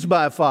 abused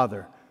by a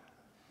father.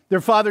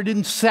 Their father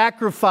didn't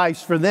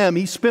sacrifice for them.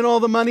 He spent all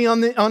the money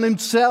on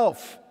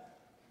himself.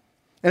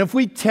 And if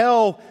we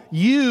tell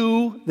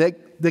you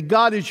that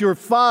God is your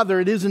father,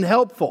 it isn't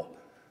helpful.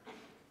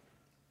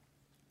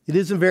 It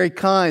isn't very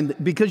kind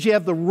because you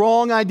have the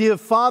wrong idea of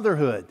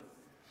fatherhood.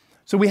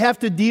 So we have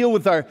to deal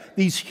with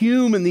these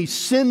these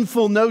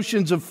sinful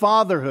notions of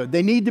fatherhood.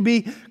 They need to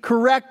be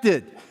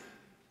corrected.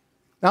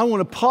 Now I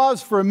want to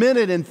pause for a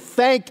minute and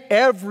thank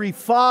every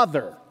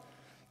father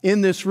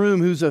in this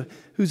room who's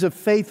a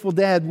faithful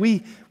dad.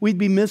 We'd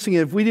be missing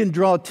it if we didn't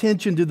draw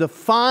attention to the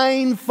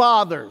fine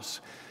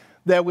fathers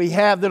that we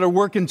have that are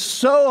working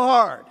so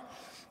hard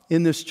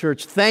in this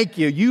church. Thank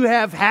you. You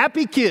have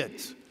happy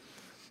kids.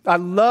 I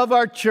love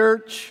our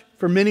church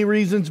for many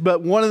reasons,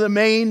 but one of the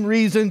main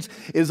reasons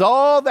is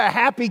all the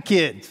happy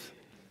kids.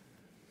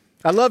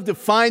 I love to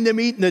find them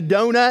eating a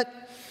donut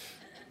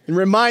and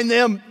remind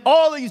them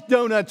all these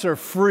donuts are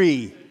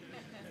free.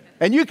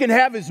 And you can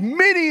have as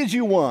many as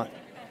you want.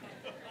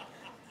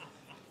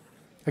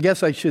 I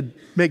guess I should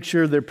make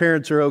sure their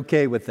parents are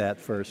okay with that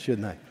first,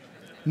 shouldn't I?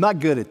 I'm not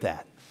good at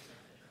that.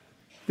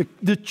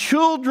 The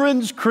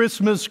children's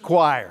Christmas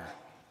choir.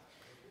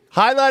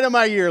 Highlight of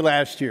my year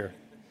last year.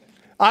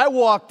 I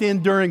walked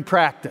in during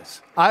practice.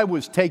 I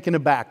was taken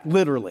aback,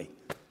 literally.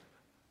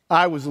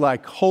 I was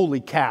like, holy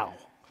cow.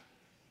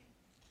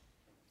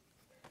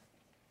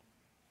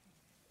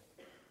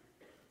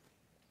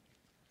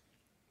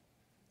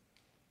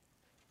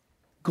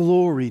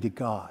 Glory to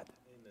God.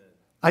 Amen.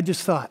 I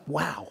just thought,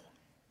 wow,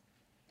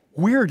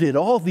 where did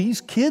all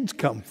these kids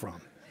come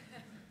from?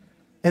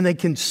 And they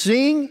can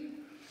sing.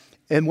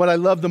 And what I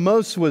loved the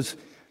most was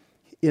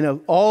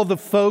all the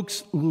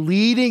folks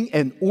leading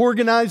and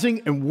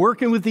organizing and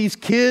working with these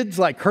kids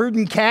like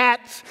herding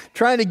cats,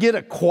 trying to get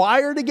a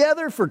choir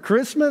together for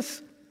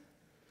Christmas.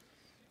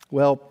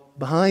 Well,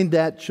 behind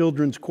that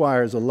children's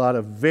choir is a lot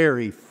of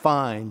very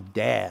fine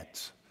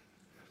dads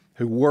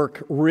who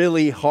work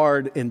really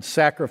hard and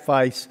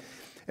sacrifice.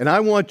 And I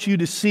want you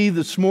to see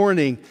this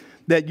morning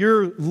that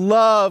your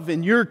love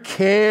and your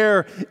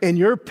care and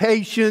your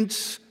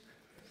patience,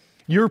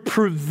 your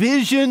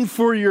provision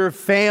for your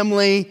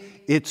family,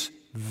 it's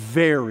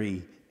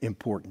very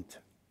important.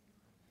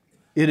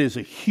 It is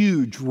a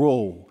huge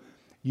role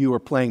you are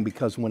playing,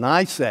 because when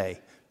I say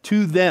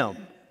to them,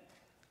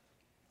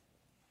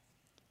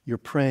 you're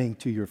praying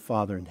to your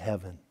Father in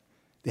heaven,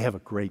 they have a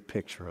great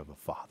picture of a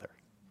Father.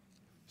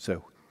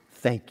 So,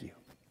 thank you.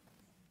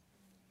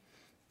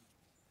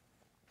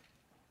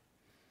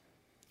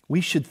 We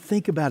should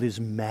think about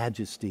His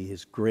majesty,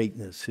 His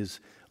greatness,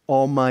 His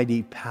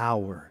almighty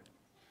power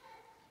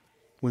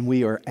when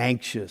we are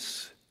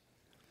anxious.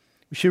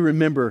 We should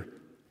remember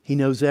He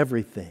knows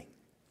everything.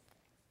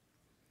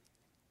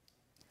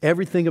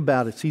 Everything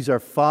about us. He's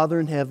our Father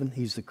in heaven.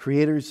 He's the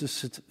creator, He's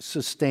the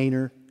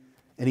sustainer,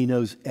 and He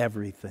knows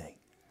everything.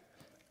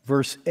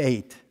 Verse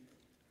 8,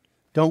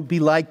 don't be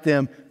like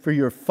them, for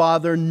your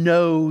Father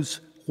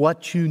knows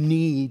what you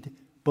need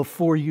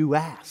before you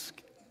ask.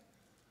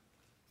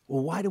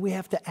 Well, why do we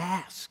have to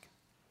ask?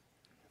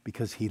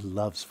 Because He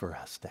loves for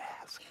us to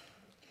ask.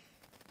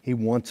 He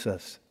wants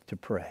us to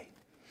pray.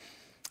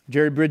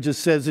 Jerry Bridges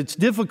says it's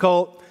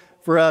difficult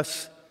for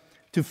us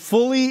to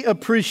fully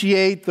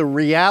appreciate the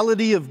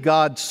reality of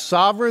God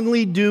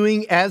sovereignly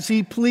doing as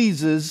He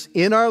pleases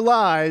in our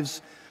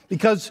lives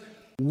because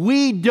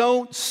we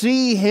don't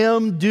see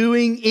Him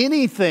doing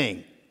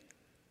anything.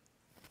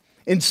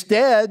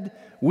 Instead,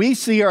 we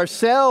see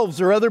ourselves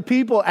or other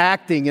people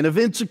acting and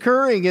events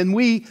occurring, and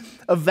we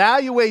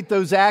evaluate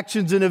those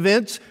actions and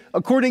events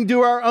according to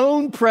our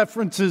own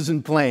preferences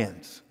and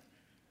plans.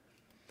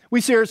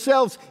 We see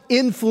ourselves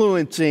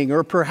influencing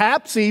or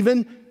perhaps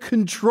even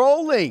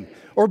controlling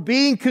or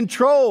being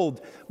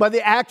controlled by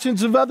the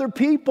actions of other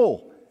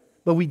people.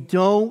 But we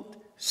don't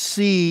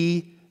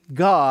see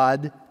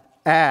God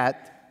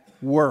at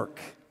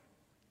work.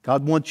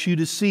 God wants you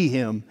to see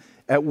Him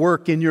at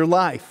work in your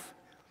life.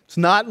 It's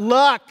not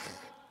luck.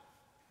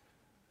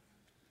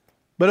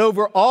 But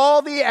over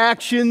all the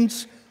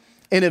actions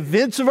and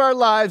events of our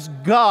lives,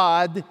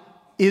 God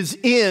is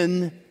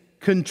in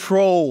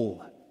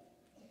control.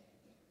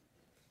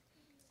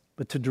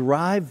 But to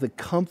derive the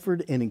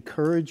comfort and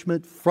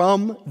encouragement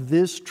from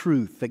this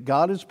truth that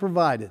God has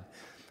provided,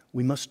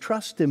 we must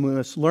trust Him. We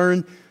must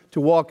learn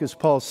to walk, as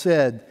Paul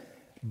said,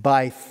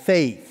 by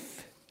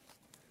faith,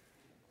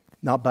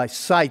 not by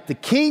sight. The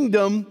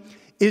kingdom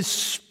is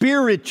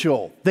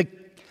spiritual.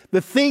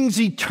 The things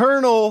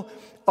eternal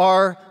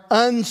are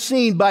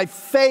unseen. By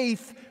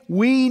faith,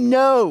 we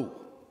know.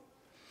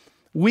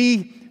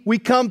 We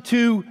come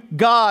to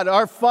God,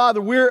 our Father.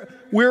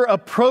 We're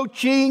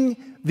approaching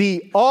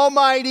the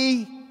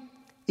almighty,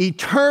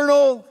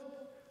 eternal,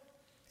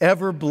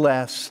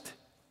 ever-blessed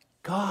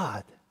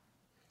God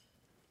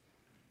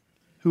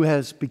who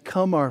has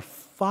become our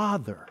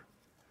Father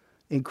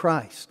in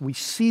Christ. We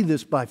see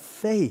this by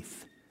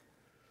faith.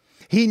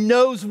 He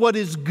knows what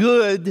is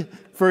good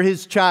for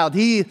His child.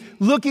 He,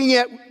 looking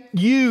at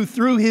you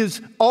through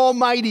His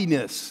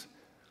almightiness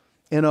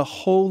and a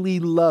holy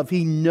love,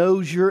 He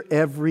knows your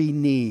every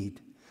need.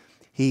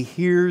 He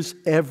hears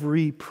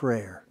every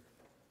prayer.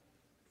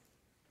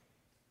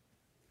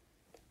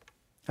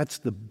 That's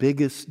the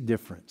biggest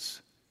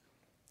difference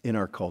in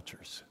our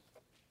cultures.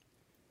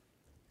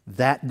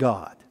 That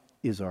God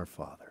is our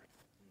Father.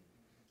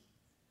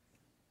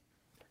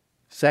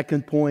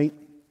 Second point,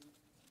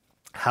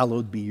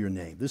 hallowed be your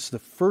name. This is the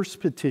first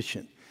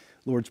petition,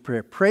 Lord's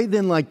Prayer. Pray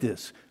then like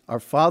this: Our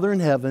Father in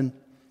heaven,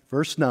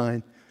 verse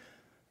 9,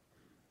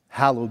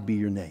 hallowed be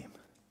your name.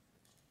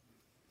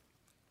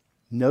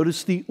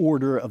 Notice the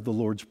order of the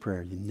Lord's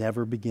Prayer. You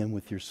never begin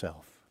with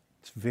yourself.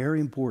 It's very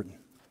important.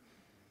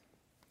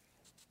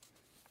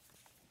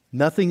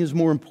 Nothing is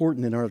more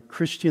important in our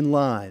Christian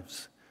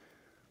lives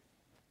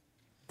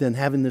than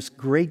having this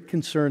great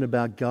concern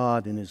about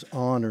God and His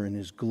honor and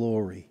His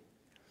glory.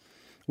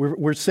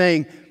 We're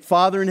saying,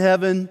 Father in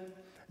heaven,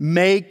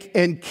 make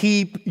and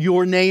keep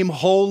your name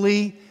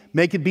holy.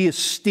 Make it be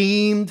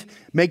esteemed.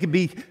 Make it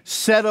be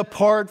set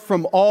apart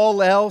from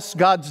all else.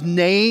 God's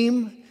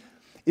name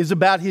is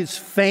about His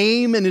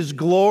fame and His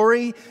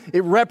glory.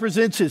 It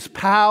represents His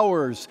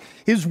powers,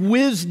 His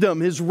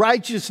wisdom, His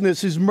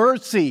righteousness, His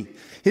mercy,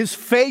 His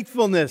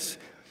faithfulness.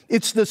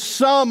 It's the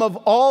sum of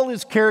all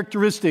His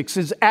characteristics,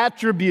 His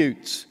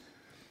attributes,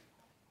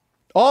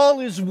 all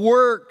His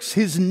works,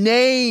 His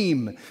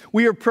name.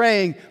 We are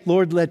praying,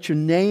 Lord, let your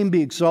name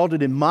be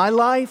exalted in my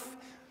life.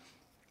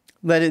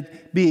 Let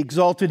it be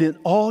exalted in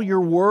all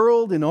your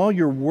world, in all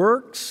your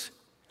works.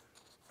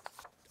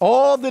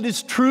 All that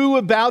is true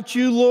about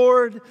you,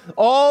 Lord,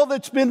 all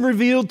that's been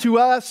revealed to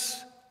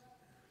us,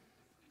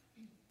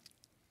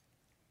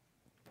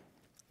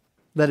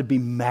 let it be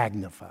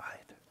magnified.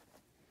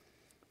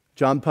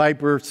 John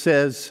Piper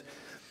says,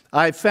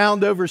 "I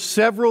found over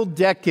several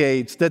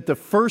decades that the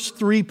first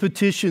three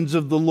petitions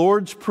of the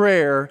Lord's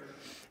Prayer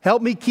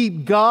help me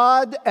keep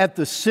God at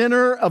the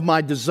center of my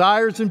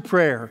desires in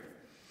prayer.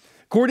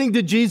 According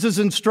to Jesus'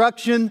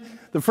 instruction,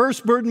 the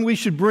first burden we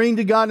should bring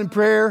to God in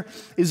prayer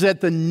is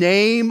that the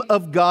name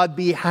of God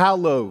be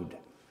hallowed.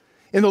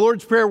 In the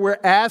Lord's Prayer, we're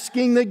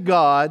asking that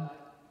God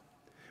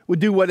would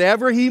do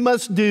whatever He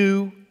must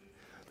do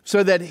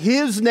so that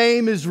His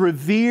name is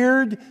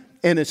revered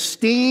and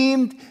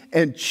esteemed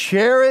and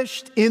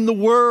cherished in the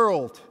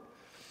world.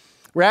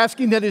 We're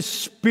asking that His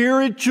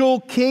spiritual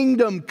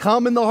kingdom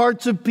come in the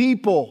hearts of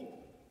people.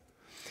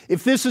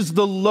 If this is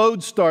the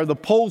lodestar, the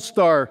pole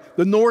star,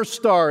 the North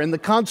Star, and the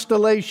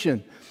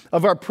constellation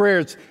of our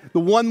prayers, the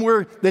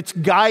one that's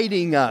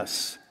guiding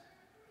us,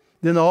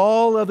 then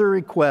all other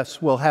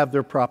requests will have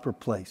their proper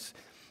place.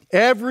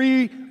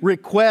 Every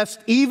request,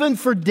 even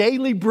for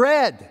daily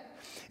bread,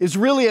 is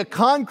really a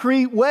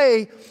concrete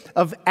way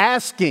of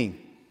asking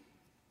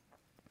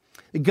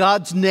that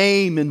God's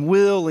name and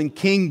will and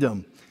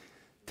kingdom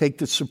take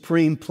the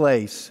supreme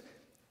place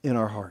in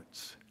our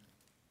hearts.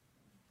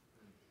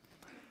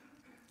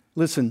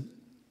 Listen,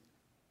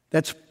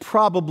 that's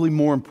probably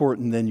more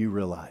important than you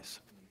realize.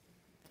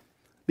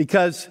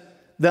 Because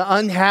the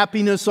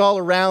unhappiness all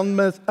around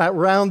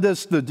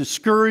us, the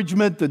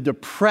discouragement, the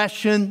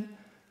depression,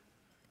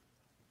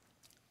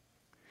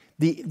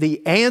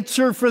 the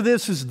answer for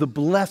this is the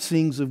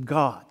blessings of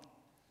God.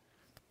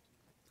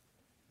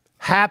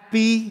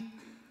 Happy,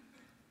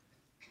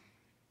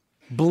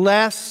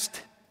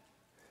 blessed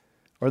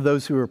are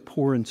those who are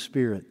poor in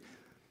spirit.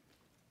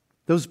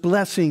 Those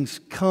blessings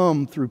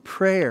come through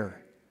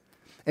prayer.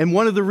 And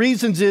one of the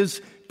reasons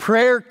is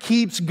prayer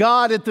keeps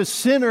God at the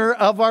center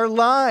of our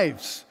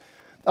lives.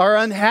 Our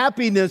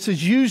unhappiness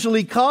is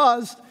usually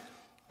caused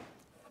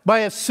by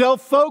a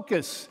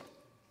self-focus,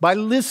 by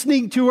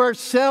listening to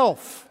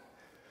ourselves.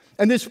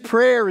 And this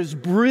prayer is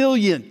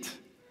brilliant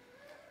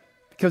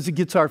because it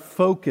gets our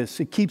focus.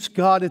 It keeps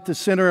God at the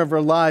center of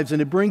our lives,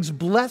 and it brings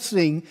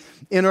blessing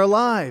in our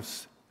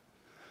lives.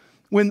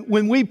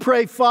 When we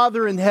pray,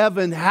 Father in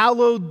heaven,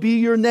 hallowed be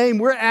your name,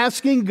 we're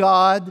asking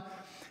God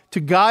to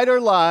guide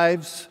our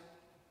lives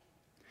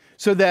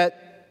so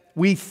that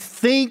we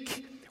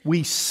think,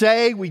 we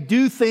say, we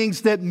do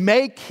things that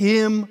make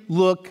Him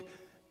look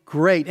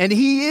great. And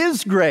He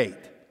is great.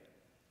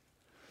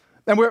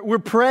 And we're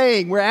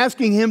praying, we're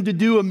asking Him to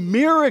do a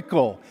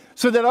miracle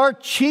so that our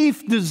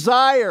chief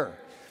desire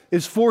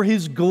is for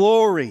His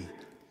glory.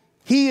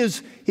 He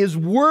is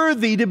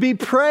worthy to be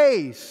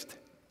praised.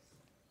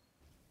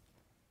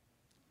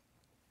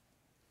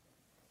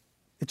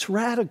 It's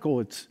radical,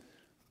 it's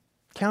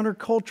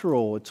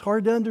countercultural, it's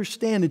hard to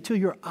understand until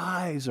your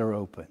eyes are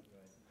open.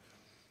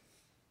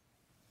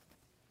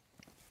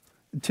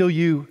 Until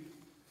you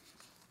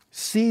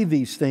see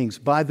these things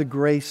by the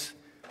grace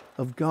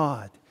of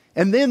God.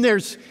 And then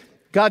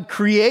God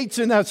creates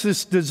in us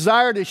this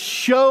desire to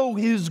show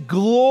His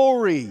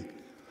glory,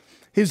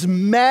 His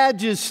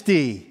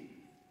majesty.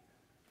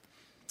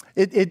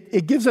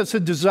 It gives us a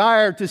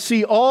desire to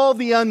see all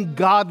the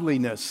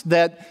ungodliness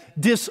that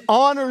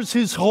dishonors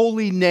His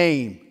holy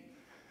name,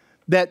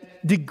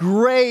 that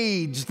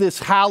degrades this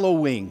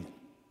hallowing.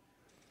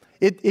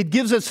 It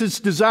gives us this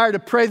desire to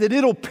pray that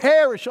it'll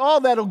perish, all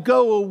that'll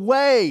go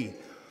away,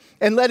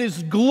 and let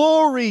His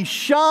glory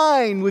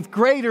shine with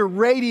greater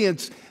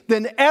radiance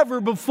than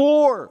ever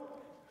before.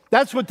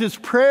 That's what this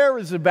prayer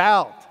is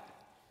about.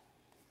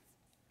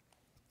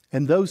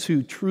 And those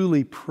who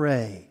truly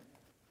pray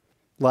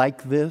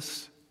like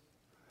this,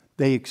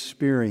 they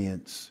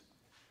experience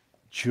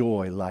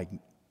joy like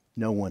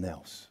no one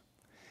else.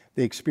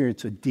 They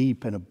experience a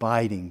deep and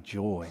abiding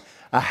joy,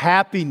 a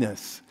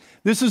happiness.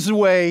 This is a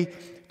way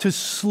to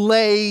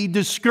slay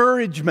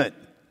discouragement.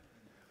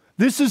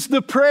 This is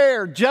the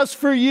prayer just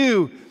for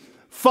you.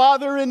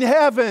 Father in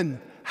heaven,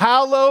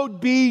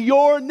 hallowed be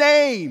your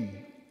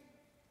name.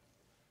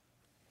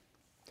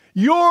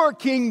 Your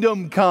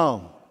kingdom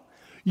come.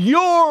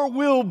 Your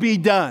will be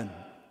done.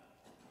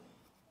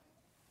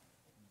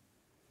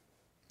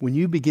 When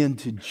you begin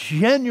to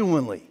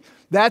genuinely,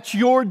 that's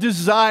your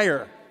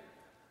desire.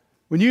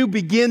 When you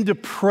begin to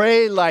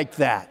pray like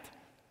that,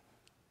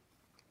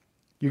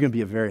 you're going to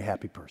be a very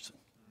happy person.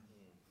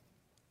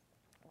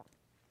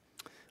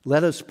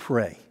 Let us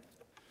pray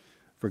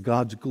for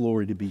God's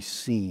glory to be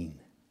seen.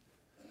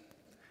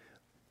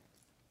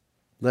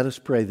 Let us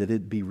pray that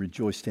it be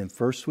rejoiced in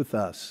first with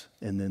us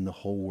and then the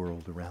whole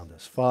world around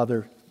us.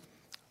 Father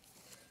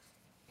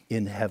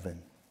in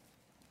heaven,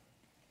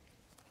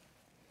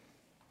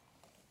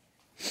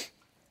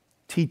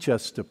 teach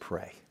us to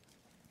pray.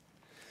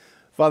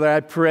 Father, I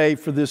pray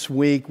for this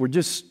week. We're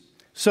just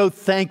so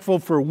thankful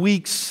for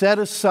weeks set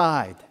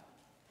aside.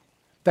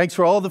 Thanks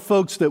for all the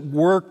folks that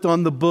worked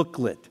on the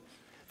booklet.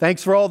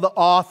 Thanks for all the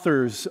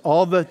authors,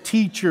 all the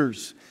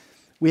teachers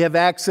we have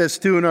access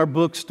to in our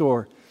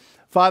bookstore.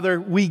 Father,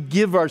 we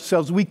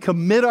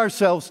commit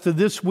ourselves to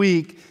this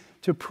week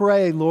to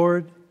pray,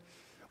 Lord.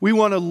 We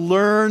want to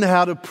learn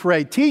how to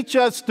pray. Teach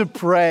us to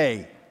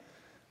pray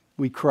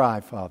we cry,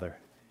 Father.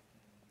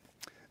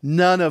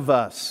 None of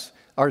us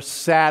are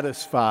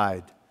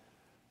satisfied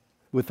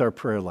with our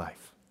prayer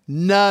life.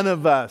 None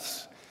of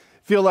us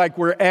feel like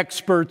we're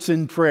experts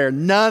in prayer.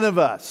 None of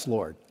us,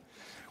 Lord.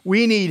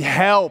 We need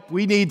help.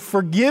 We need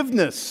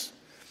forgiveness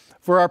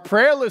for our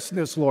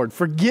prayerlessness, Lord.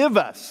 Forgive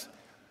us.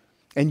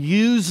 And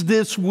use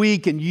this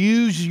week and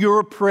use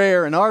your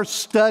prayer and our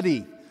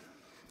study,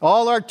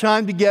 all our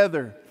time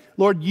together.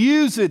 Lord,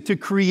 use it to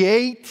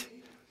create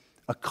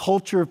a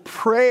culture of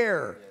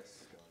prayer,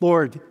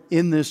 Lord,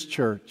 in this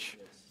church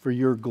for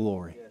your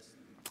glory.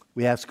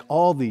 We ask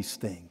all these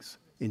things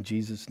in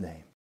Jesus'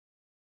 name.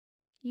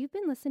 You've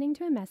been listening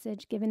to a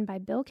message given by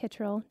Bill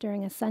Kittrell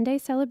during a Sunday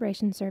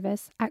celebration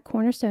service at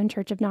Cornerstone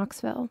Church of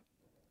Knoxville.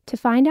 To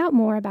find out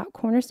more about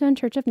Cornerstone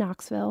Church of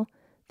Knoxville,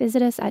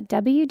 visit us at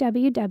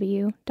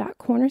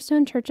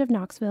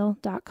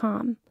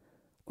www.cornerstonechurchofknoxville.com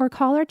or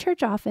call our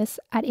church office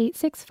at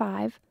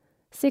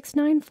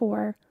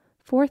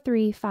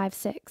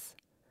 865-694-4356.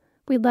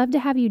 We'd love to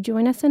have you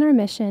join us in our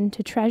mission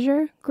to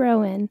treasure,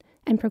 grow in,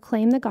 and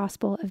proclaim the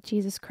gospel of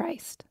Jesus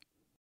Christ.